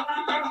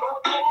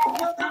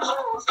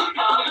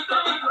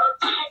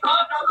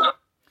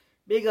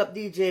 Big up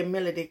DJ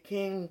Milly the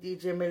King,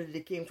 DJ Milly the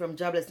King from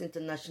Jah Bless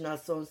International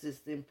Sound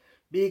System.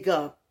 Big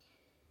up.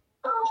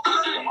 Probably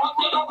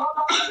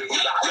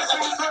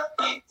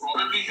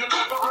you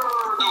never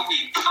heard of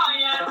me. I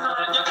am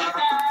the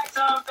facts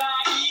of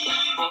that.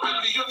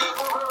 Probably you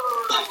never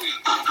heard of me.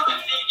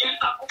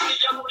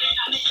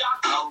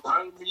 Long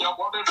time me, I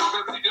want to know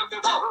every day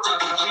never heard.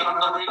 She on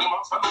the radio,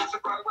 my son, she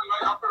cry when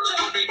I have heard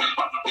of me.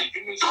 But the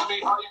thinking is on the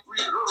high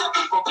free her.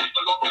 From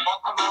people up in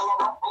back and all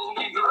around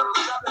only nerves.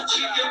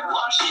 She get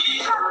what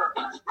she heard.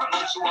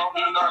 Running she want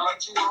me, not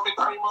like she want me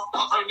time up.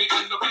 I need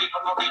in the week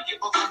and I make it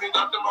for me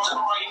that them are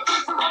fine.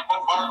 I'm a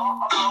fire,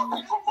 I'm not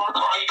people for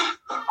crying.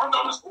 I'm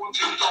not a spoon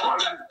change of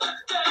wine.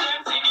 Tell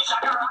them finish a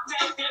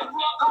character, they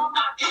walk on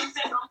that things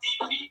they don't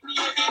TV,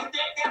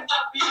 they get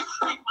happy.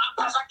 Big man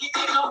pass a kick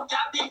in up,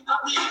 getting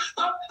happy.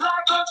 Don't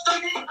like us to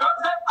be got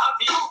them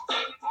happy.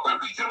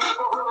 Maybe you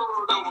never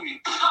heard of me.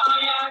 Oh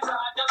yeah,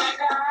 the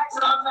facts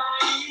of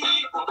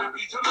life.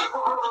 Maybe you never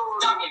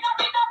heard of me.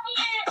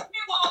 Me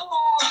want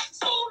more.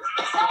 Soon,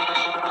 say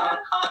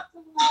and hot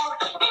more.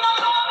 Me no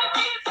know me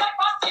feel like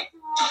a sick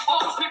more.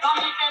 Folks me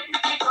come in and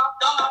pick up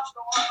the hot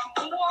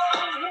more.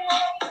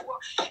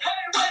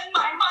 Hey, when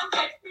my man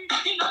gets me,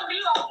 he know me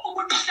love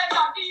when me say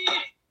daddy.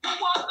 You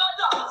want the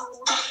dance?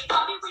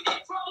 Daddy with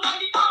it from on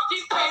the off the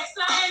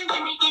waistline.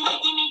 Give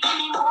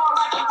me more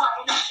like a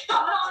wine.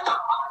 Come on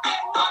up,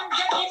 them man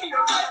get me the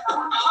red.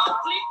 Hot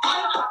flip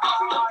and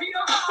coffee up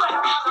here.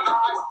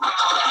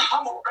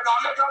 I'm open on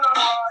the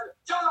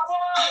Jalla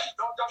boy,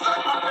 don't just say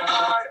nothing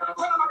right.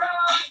 When I'm a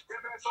guy,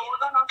 give me so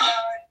than I'm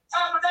fly.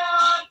 I'm a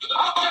dad,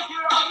 I'll take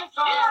you on the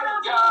side.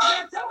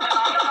 Yeah, open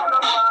on the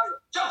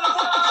Jalla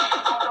boy,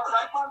 don't just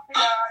say nothing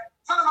right.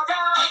 When I'm a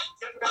guy,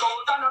 give me so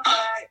than I'm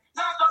fly.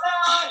 Not the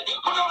day,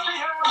 I'm not the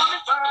hair on the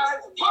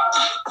side.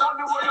 Tell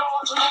me where you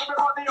are, so don't be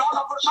on the all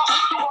of the shop.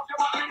 You want your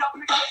money up,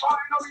 me get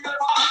fine, no me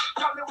ever.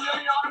 Tell me where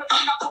you are, the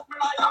thing that took me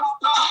like I'm up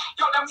top.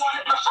 Tell them want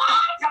it to shot,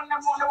 tell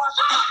them want it to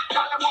shot.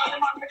 Tell them want it,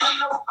 man, me tell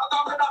them what I'm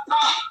talking about.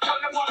 Tell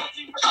them what it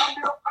is, me shall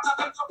be up and I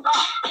them some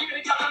time. Give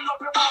me, tell them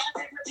love your body,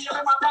 take me to your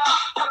mother.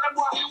 Tell them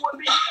what you want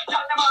me,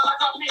 tell them all I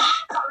got me.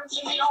 Tell them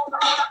see me on the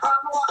road, I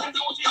can't know what to do.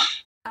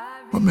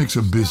 What makes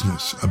a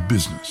business a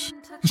business?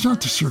 It's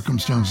not the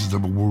circumstances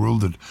of a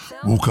world that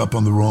woke up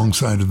on the wrong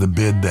side of the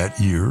bed that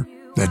year,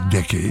 that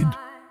decade.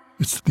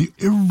 It's the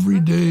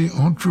everyday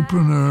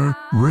entrepreneur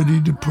ready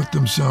to put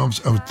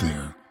themselves out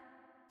there.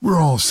 We're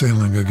all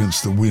sailing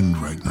against the wind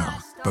right now,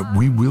 but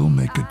we will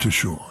make it to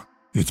shore.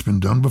 It's been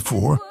done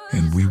before,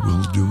 and we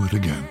will do it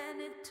again.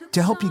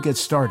 To help you get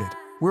started,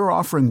 we're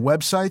offering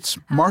websites,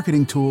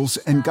 marketing tools,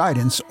 and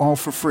guidance all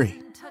for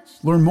free.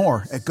 Learn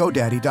more at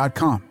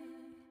GoDaddy.com.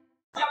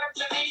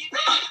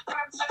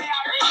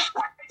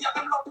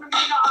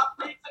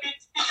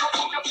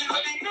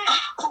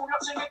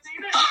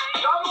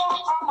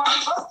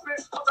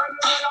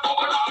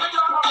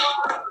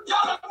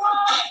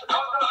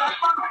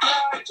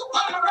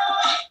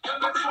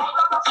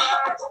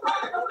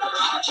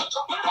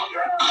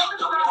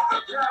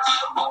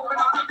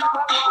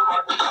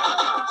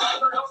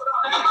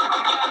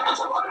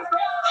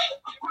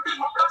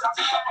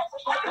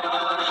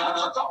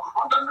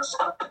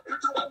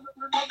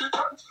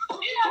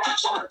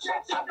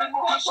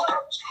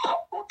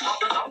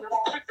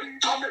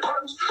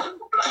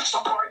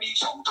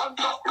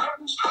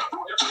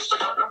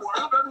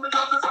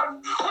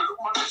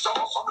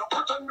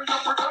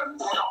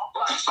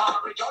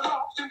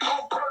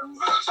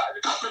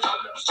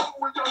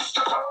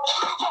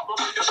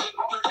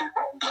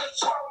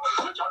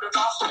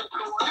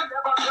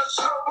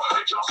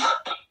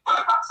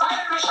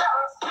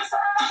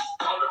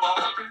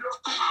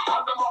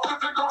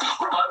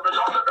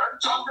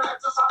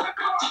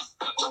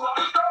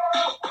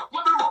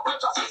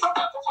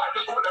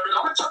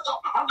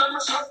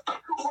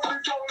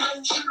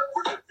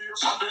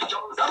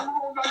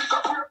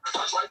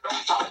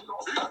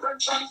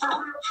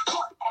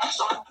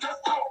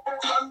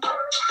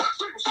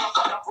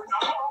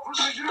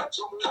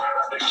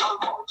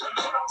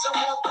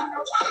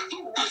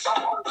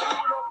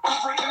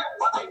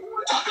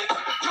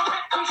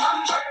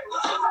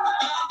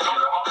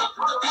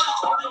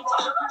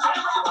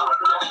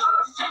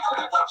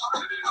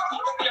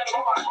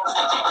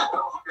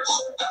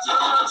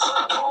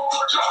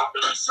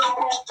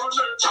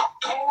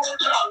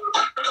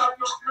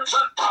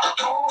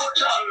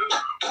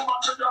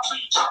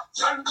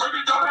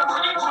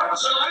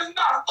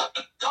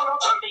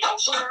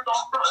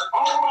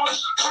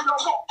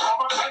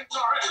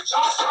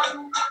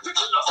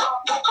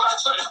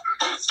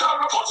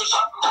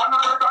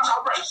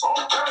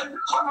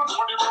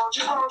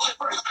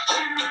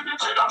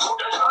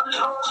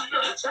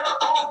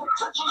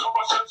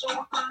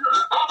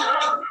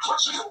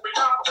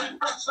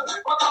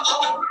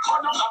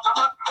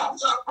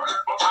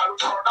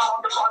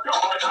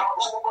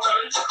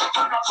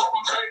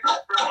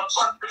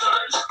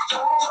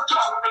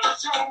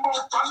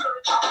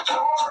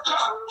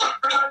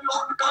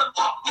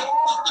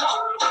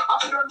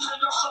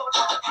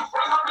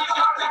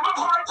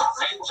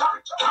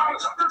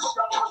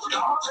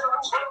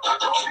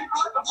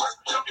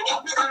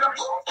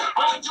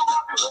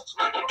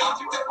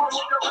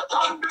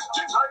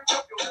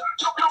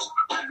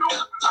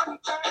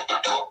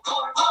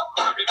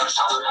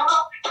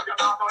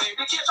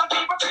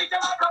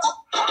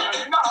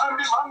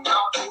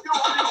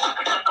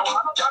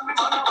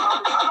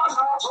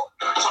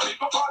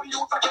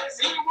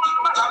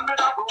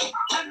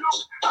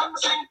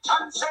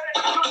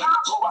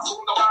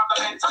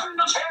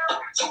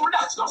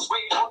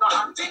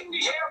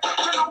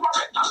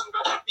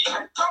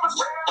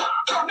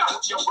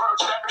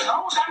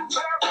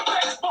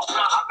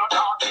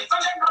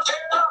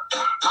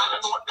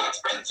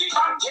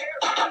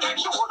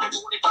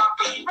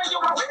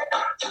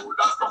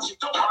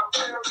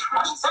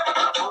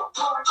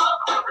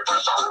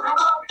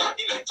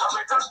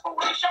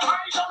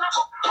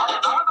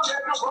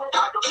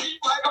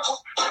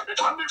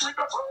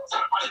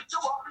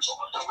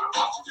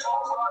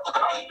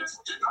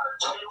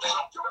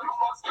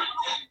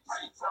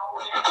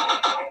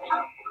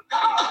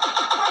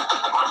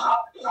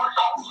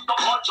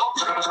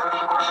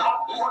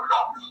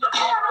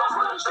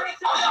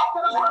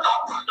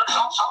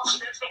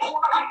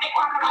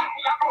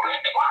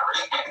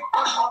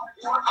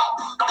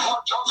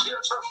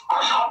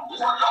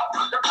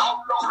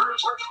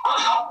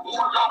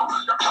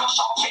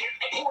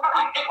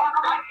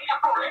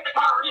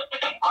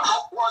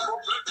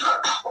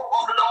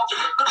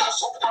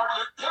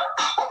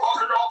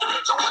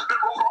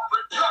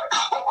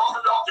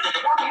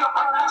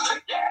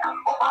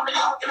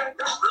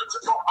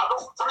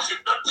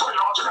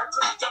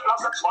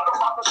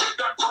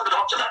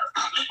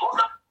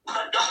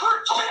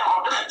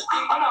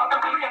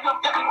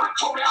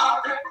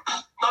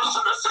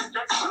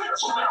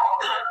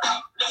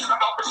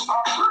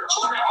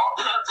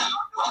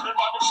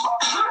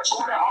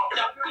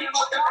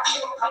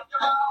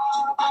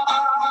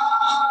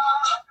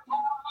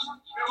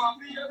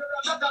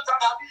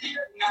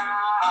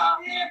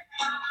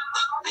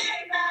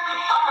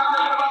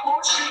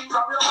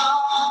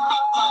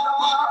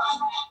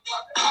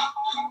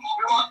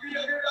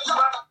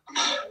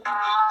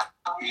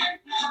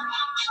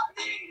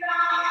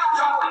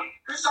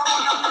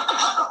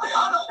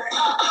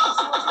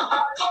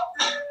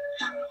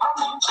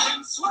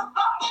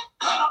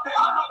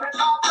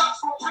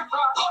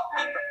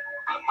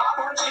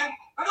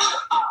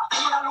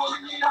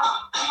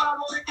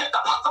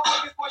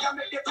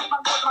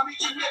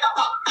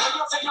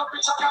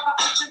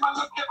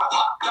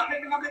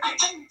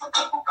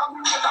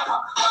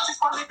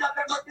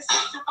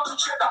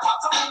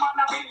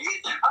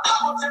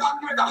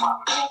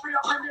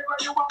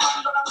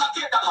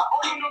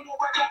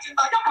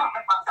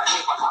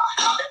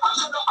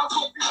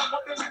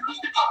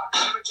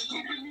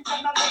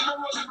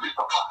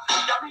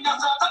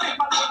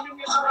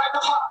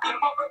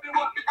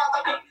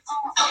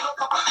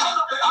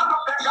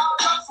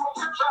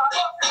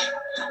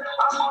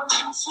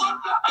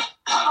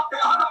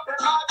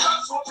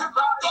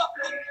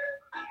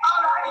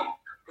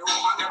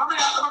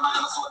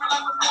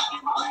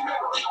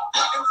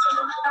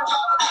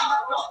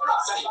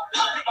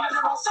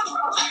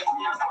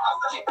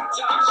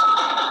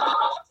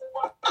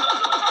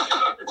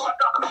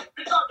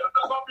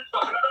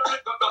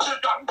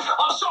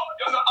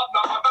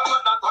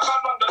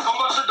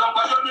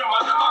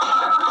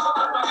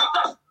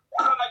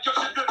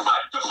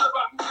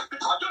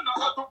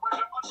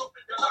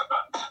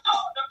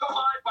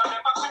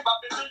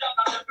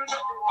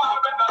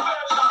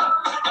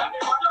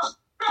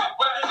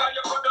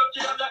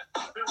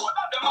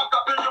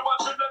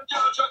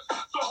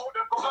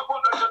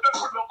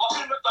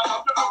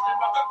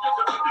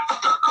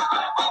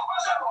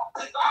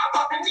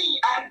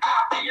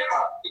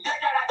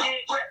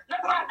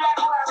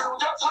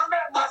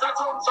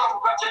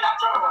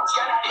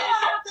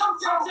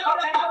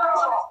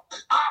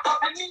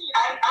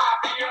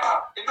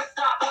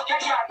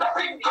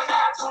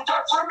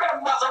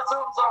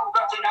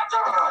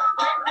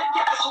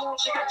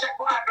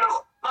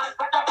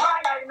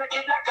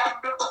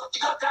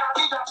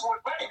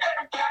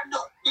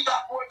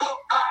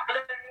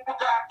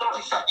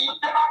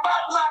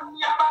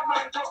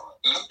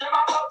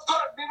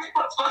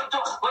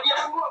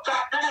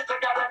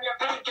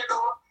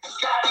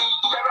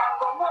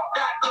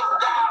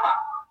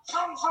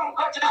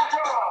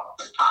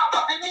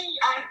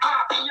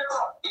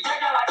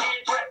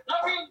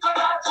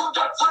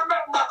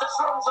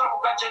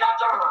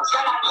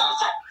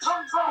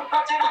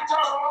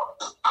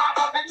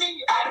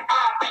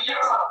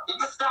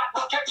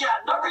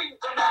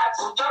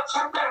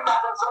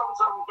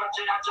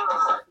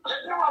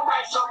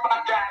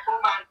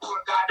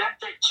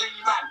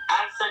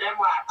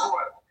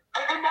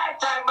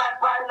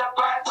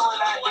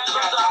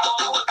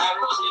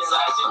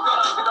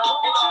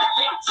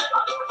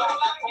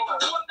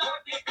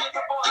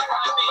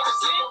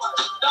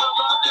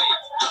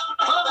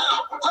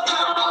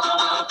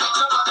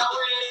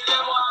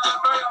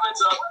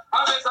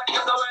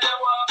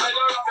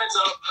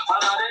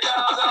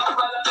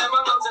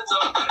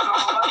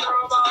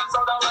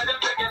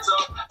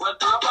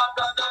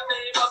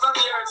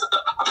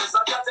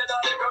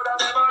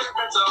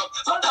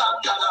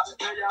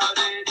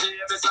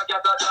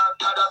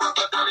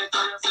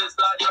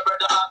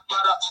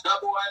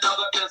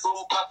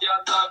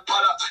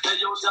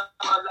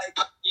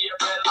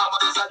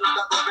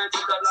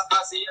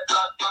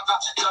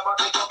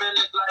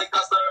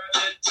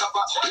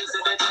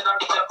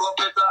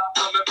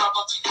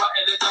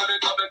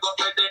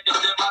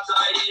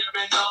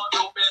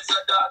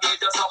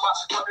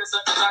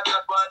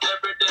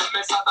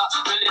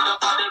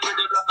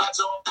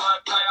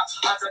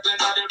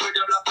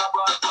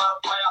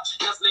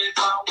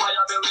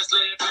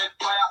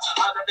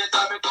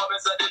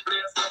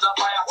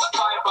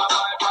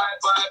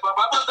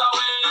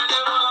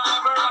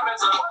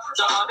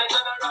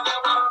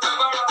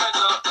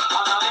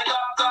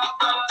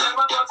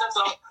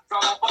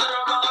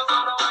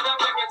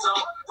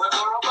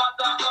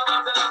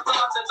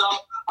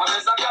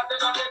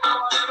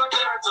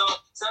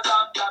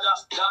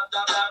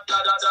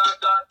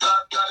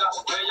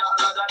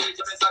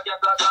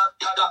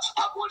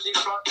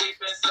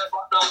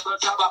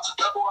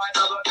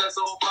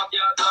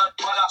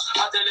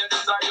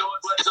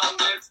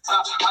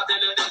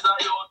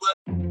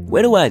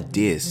 Where do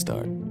ideas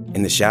start?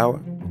 In the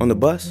shower? On the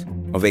bus?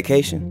 On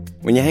vacation?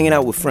 When you're hanging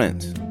out with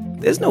friends?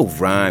 There's no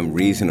rhyme,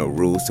 reason, or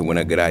rules to when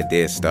a good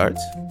idea starts.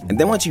 And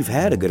then once you've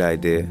had a good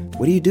idea,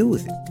 what do you do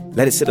with it?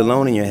 Let it sit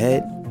alone in your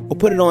head? Or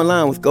put it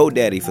online with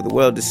GoDaddy for the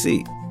world to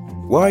see?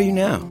 Where are you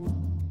now?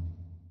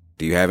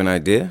 Do you have an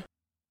idea?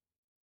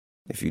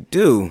 If you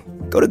do,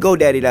 go to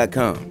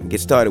GoDaddy.com and get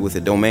started with a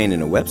domain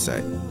and a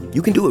website.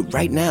 You can do it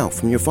right now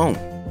from your phone.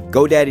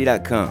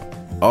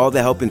 GoDaddy.com. All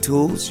the help and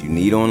tools you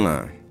need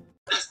online.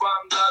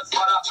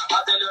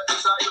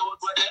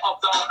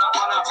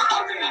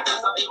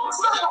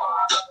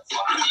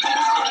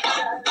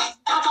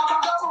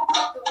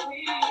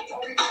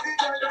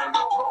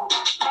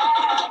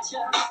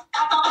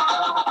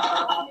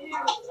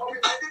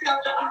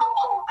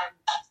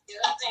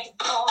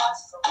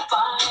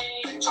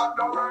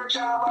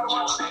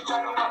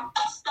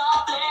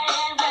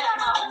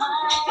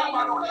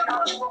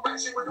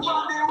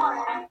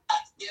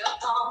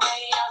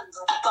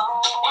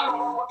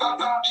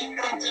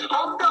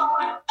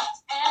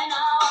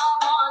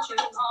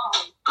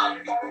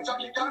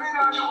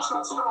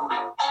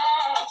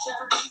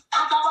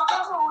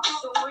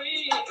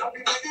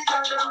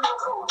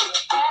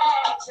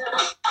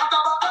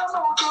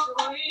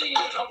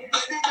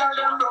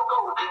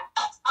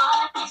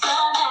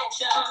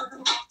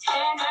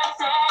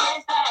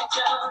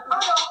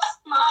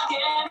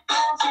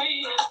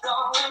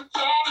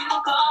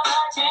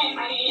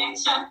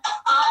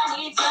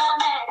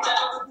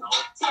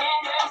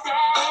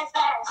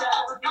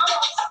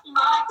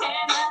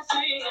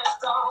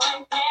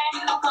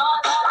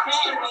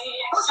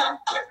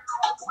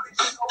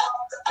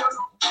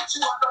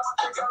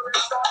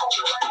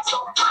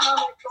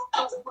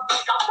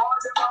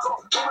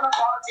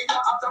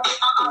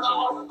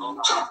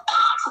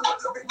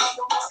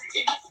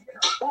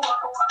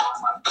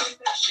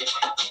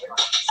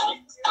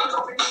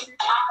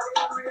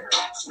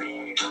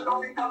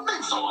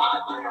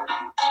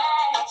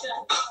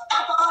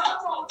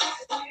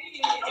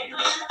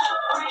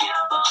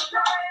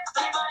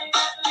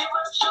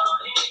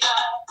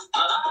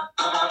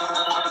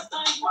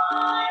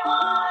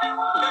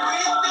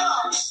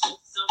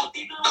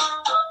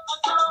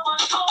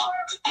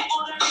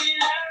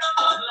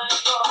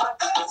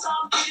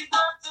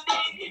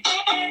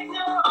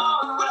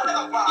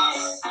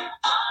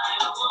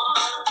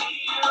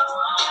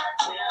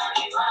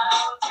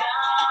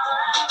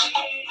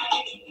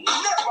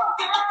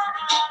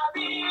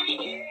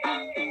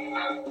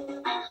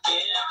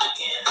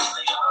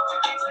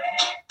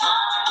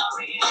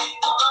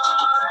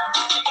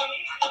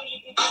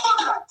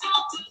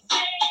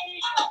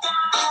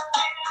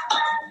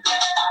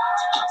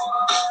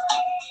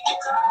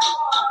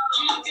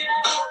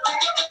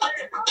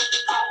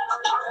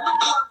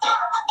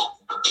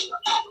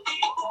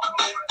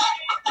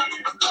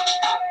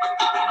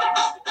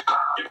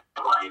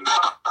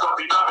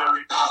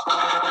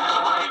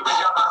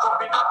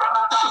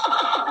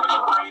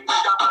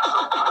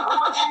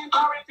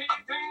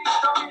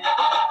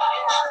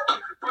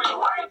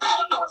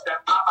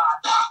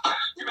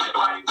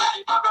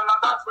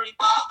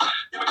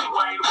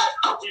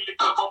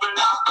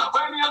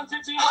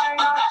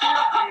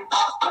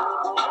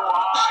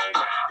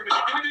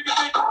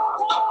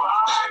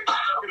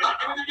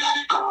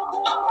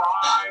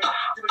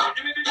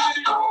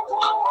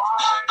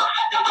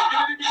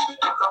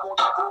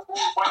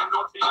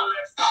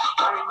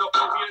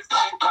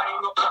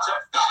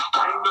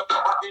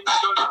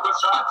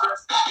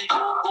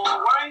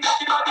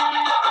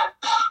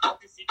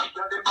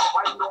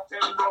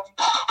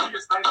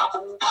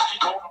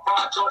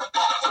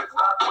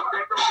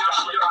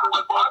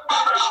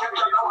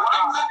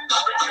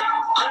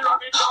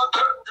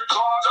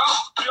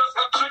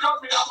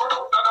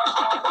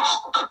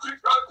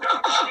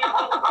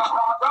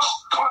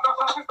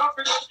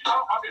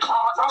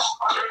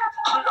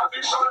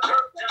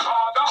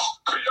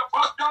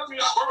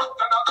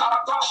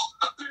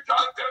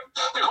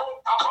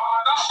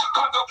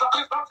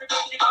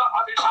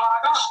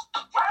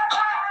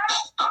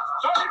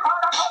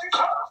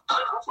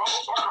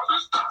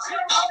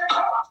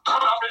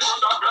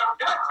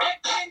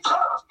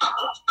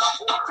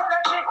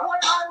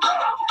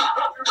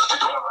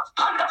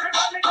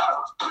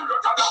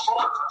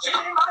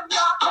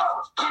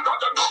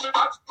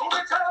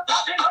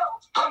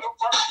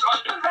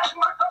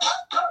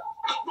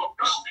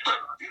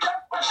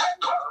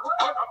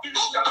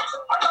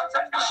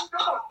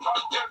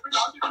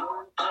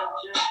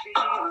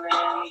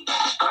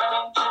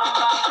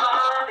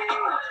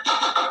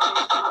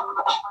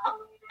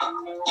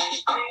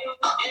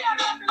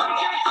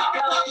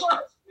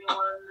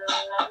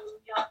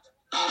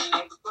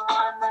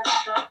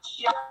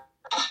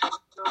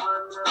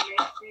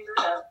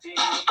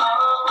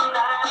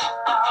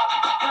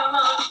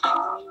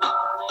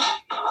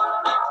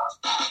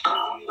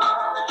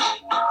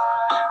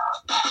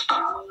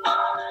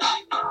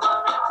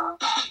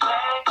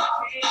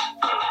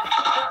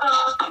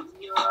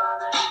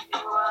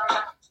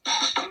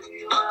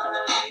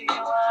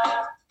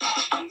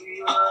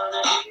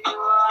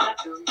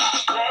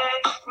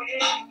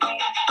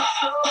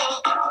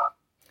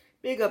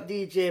 Big up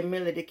DJ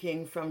Milly the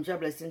King from Jah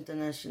Bless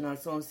International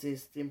Sound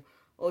System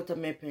out of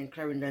Maple,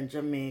 Clarendon,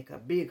 Jamaica.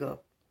 Big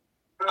up.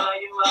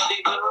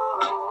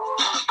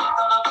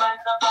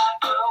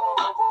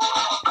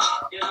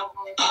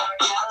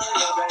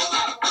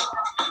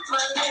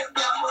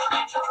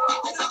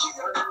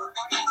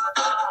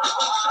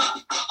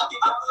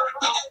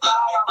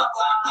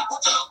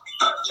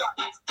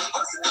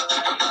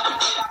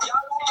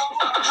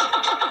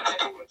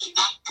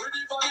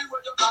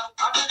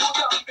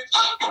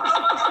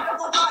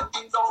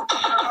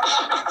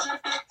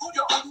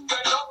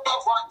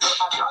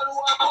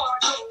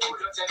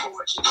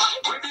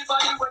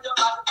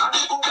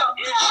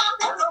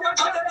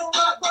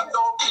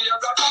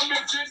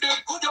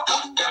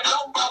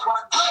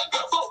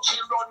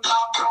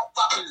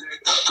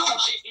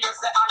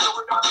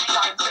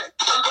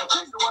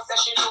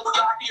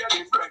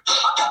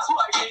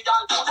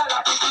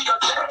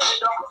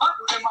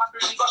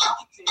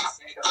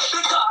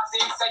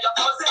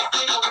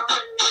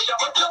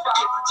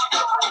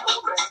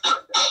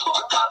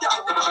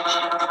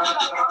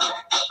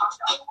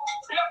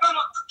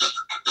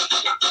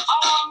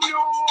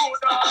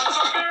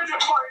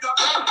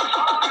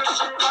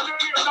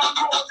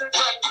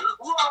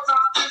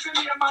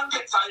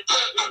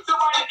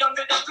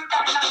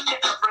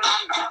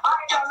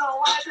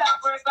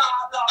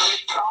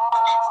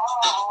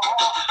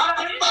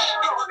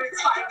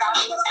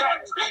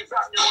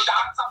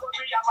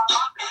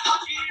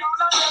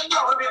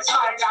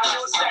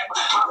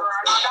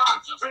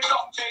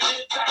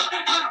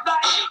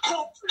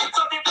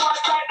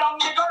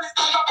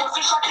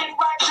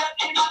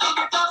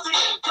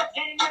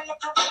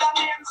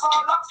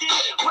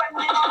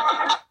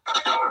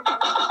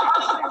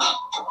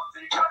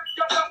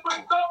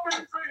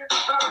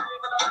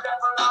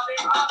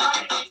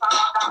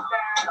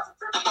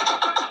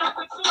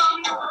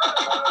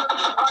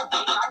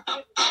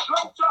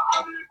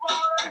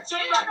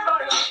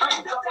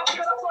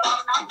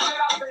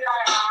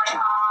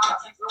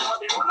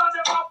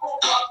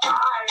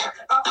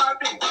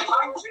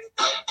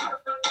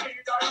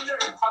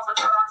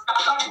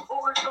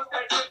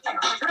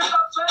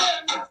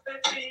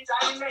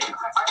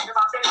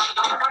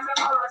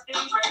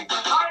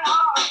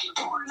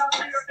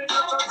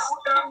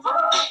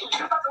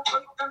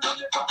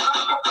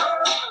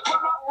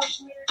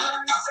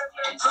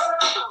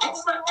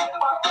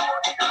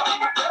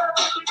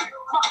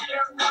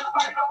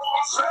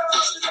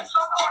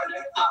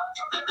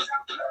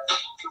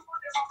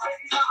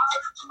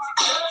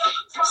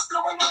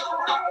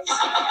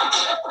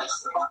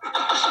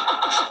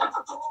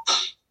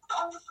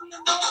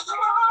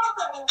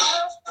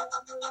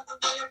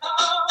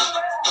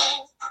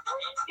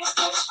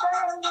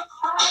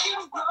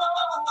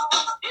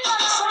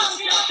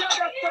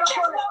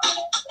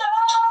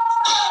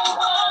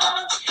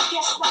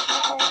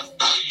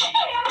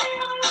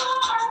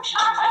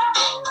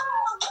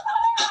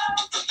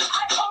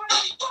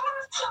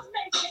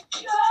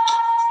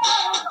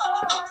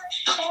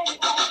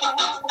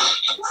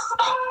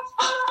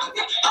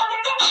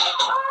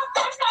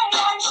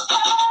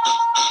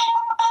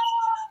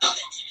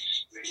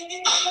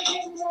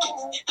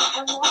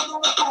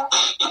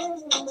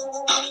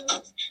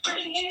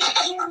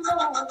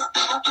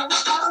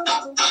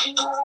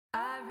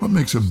 What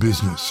makes a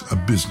business a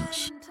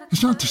business?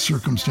 It's not the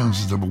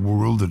circumstances of a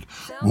world that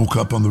woke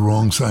up on the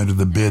wrong side of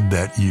the bed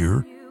that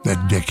year,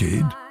 that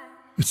decade.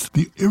 It's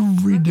the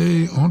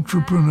everyday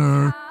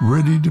entrepreneur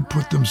ready to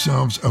put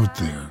themselves out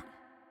there.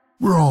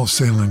 We're all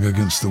sailing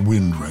against the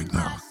wind right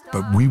now,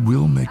 but we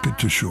will make it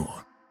to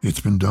shore. It's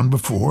been done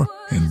before,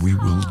 and we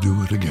will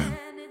do it again.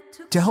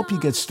 To help you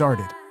get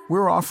started,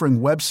 we're offering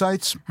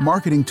websites,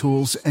 marketing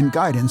tools, and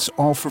guidance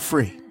all for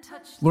free.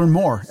 Learn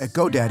more at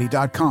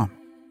GoDaddy.com.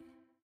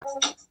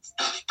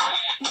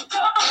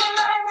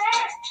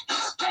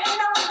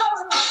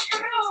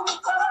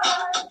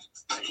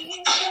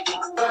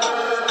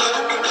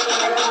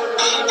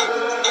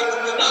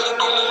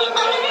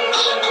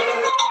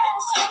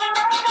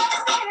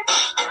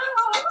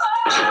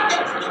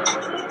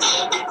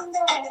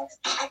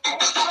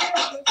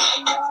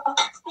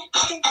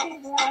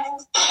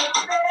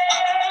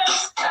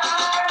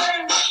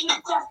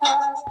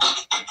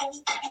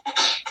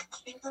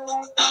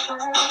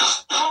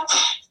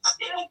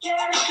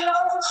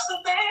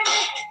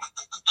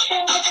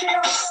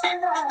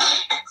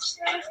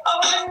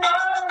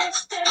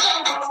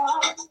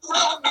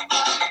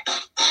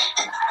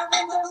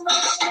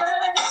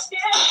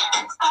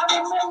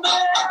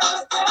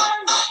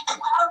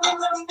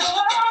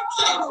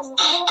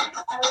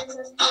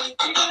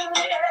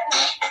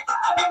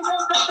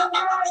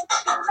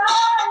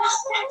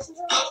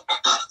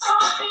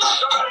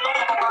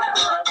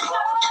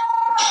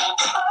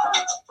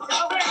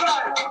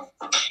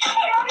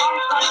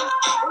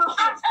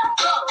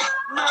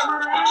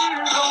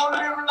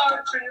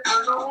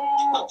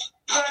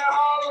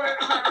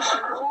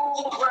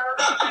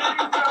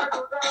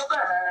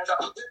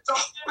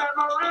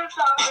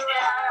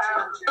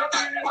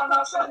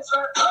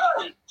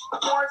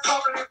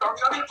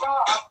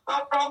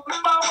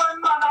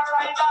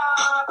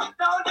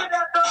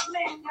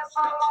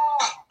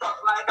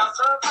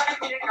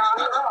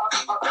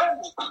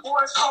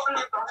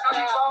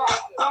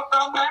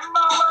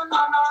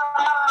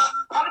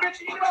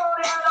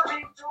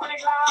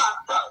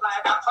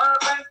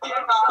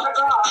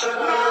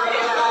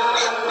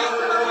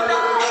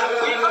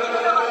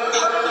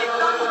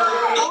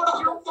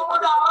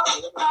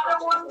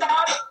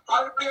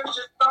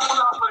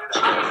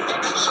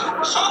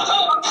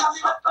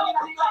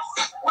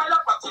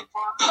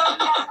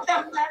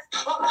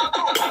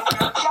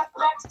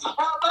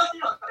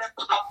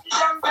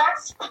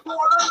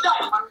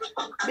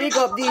 Big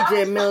up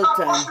DJ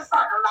Milton.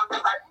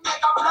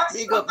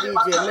 Big up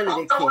DJ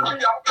Milly the King.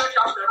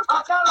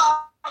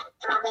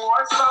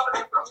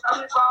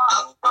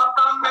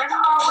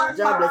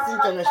 Jah Bless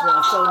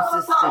International Sound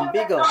System.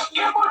 Big up.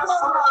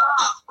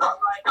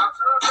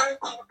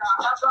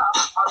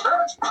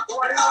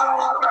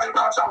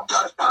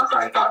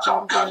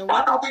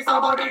 What up is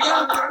somebody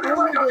else? Where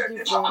we get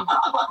it from?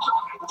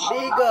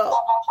 Big up.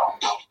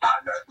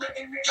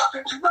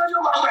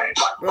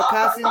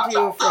 Broadcasting to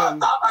you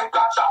from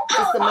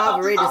Sista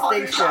Marva radio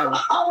station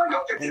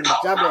and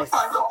Jah Bless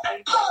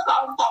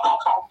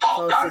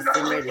Sound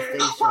System radio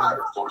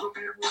station.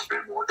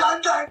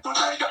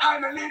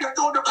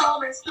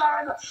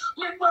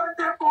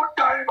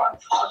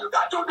 All you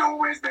got to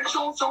do is be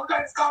shown, so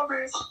let's go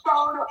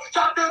respond.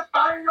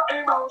 Satisfy your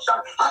emotion.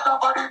 At the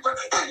body, but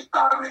it's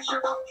got to be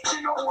shiver.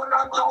 She know all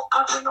I know,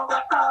 and she know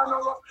that I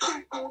know.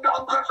 She cool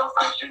down precious,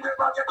 and she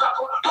never get up.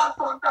 One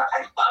phone that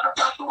I got to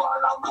get to all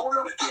I'm cool.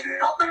 Get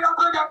it up, and I'm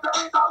going to get the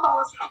eight of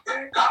us.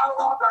 Think I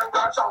want to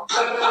get something. I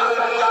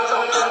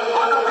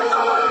want to be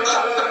somebody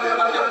else.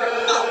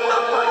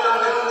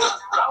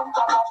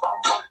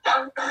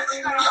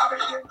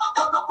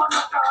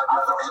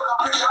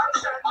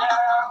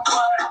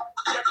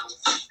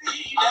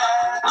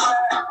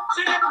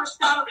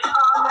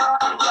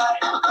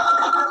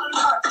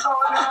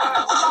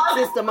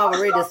 Sista Marva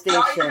radio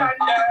station.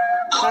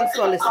 Thanks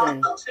for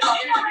listening.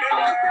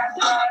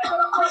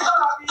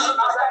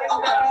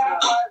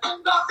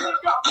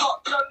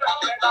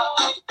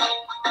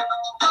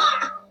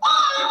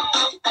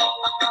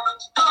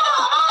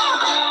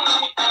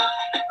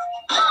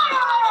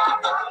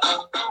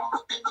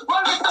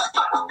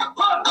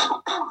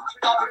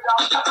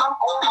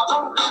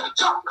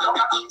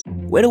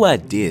 Where do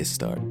ideas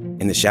start?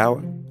 In the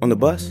shower? On the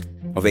bus?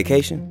 On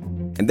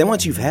vacation? And then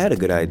once you've had a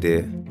good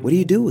idea, what do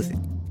you do with it?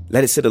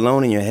 Let it sit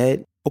alone in your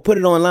head? Or put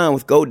it online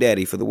with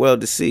GoDaddy for the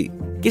world to see?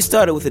 Get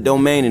started with a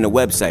domain and a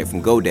website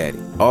from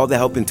GoDaddy. All the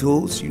helping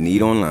tools you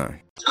need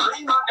online.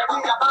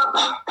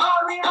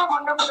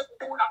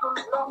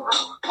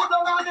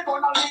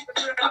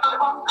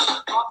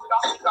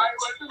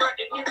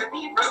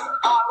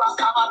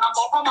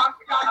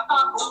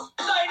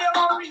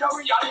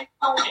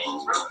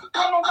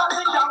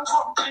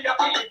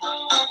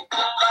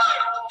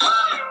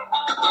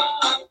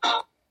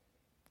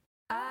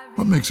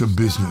 makes a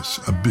business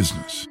a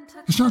business?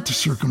 It's not the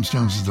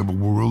circumstances of a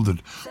world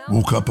that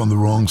woke up on the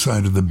wrong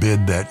side of the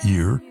bed that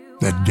year,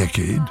 that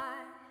decade.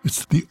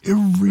 It's the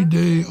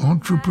everyday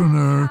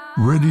entrepreneur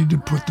ready to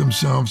put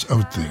themselves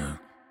out there.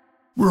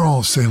 We're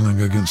all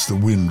sailing against the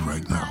wind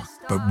right now,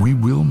 but we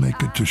will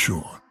make it to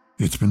shore.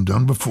 It's been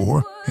done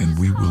before, and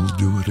we will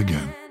do it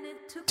again.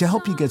 To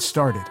help you get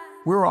started,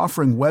 we're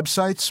offering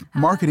websites,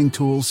 marketing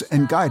tools,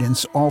 and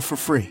guidance all for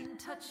free.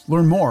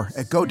 Learn more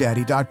at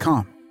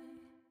GoDaddy.com.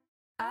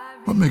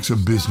 What makes a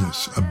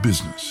business a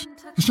business?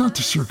 It's not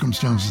the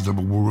circumstances of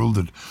a world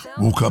that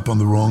woke up on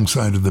the wrong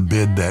side of the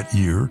bed that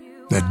year,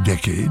 that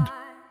decade.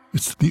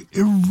 It's the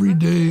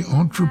everyday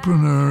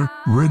entrepreneur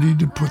ready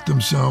to put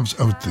themselves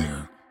out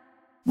there.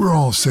 We're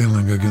all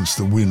sailing against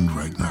the wind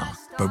right now,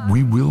 but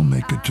we will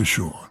make it to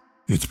shore.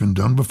 It's been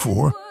done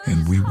before,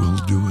 and we will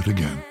do it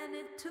again.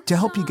 To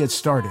help you get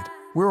started,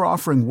 we're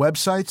offering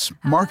websites,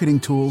 marketing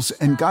tools,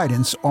 and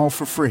guidance all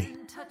for free.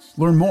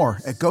 Learn more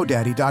at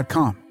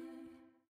GoDaddy.com.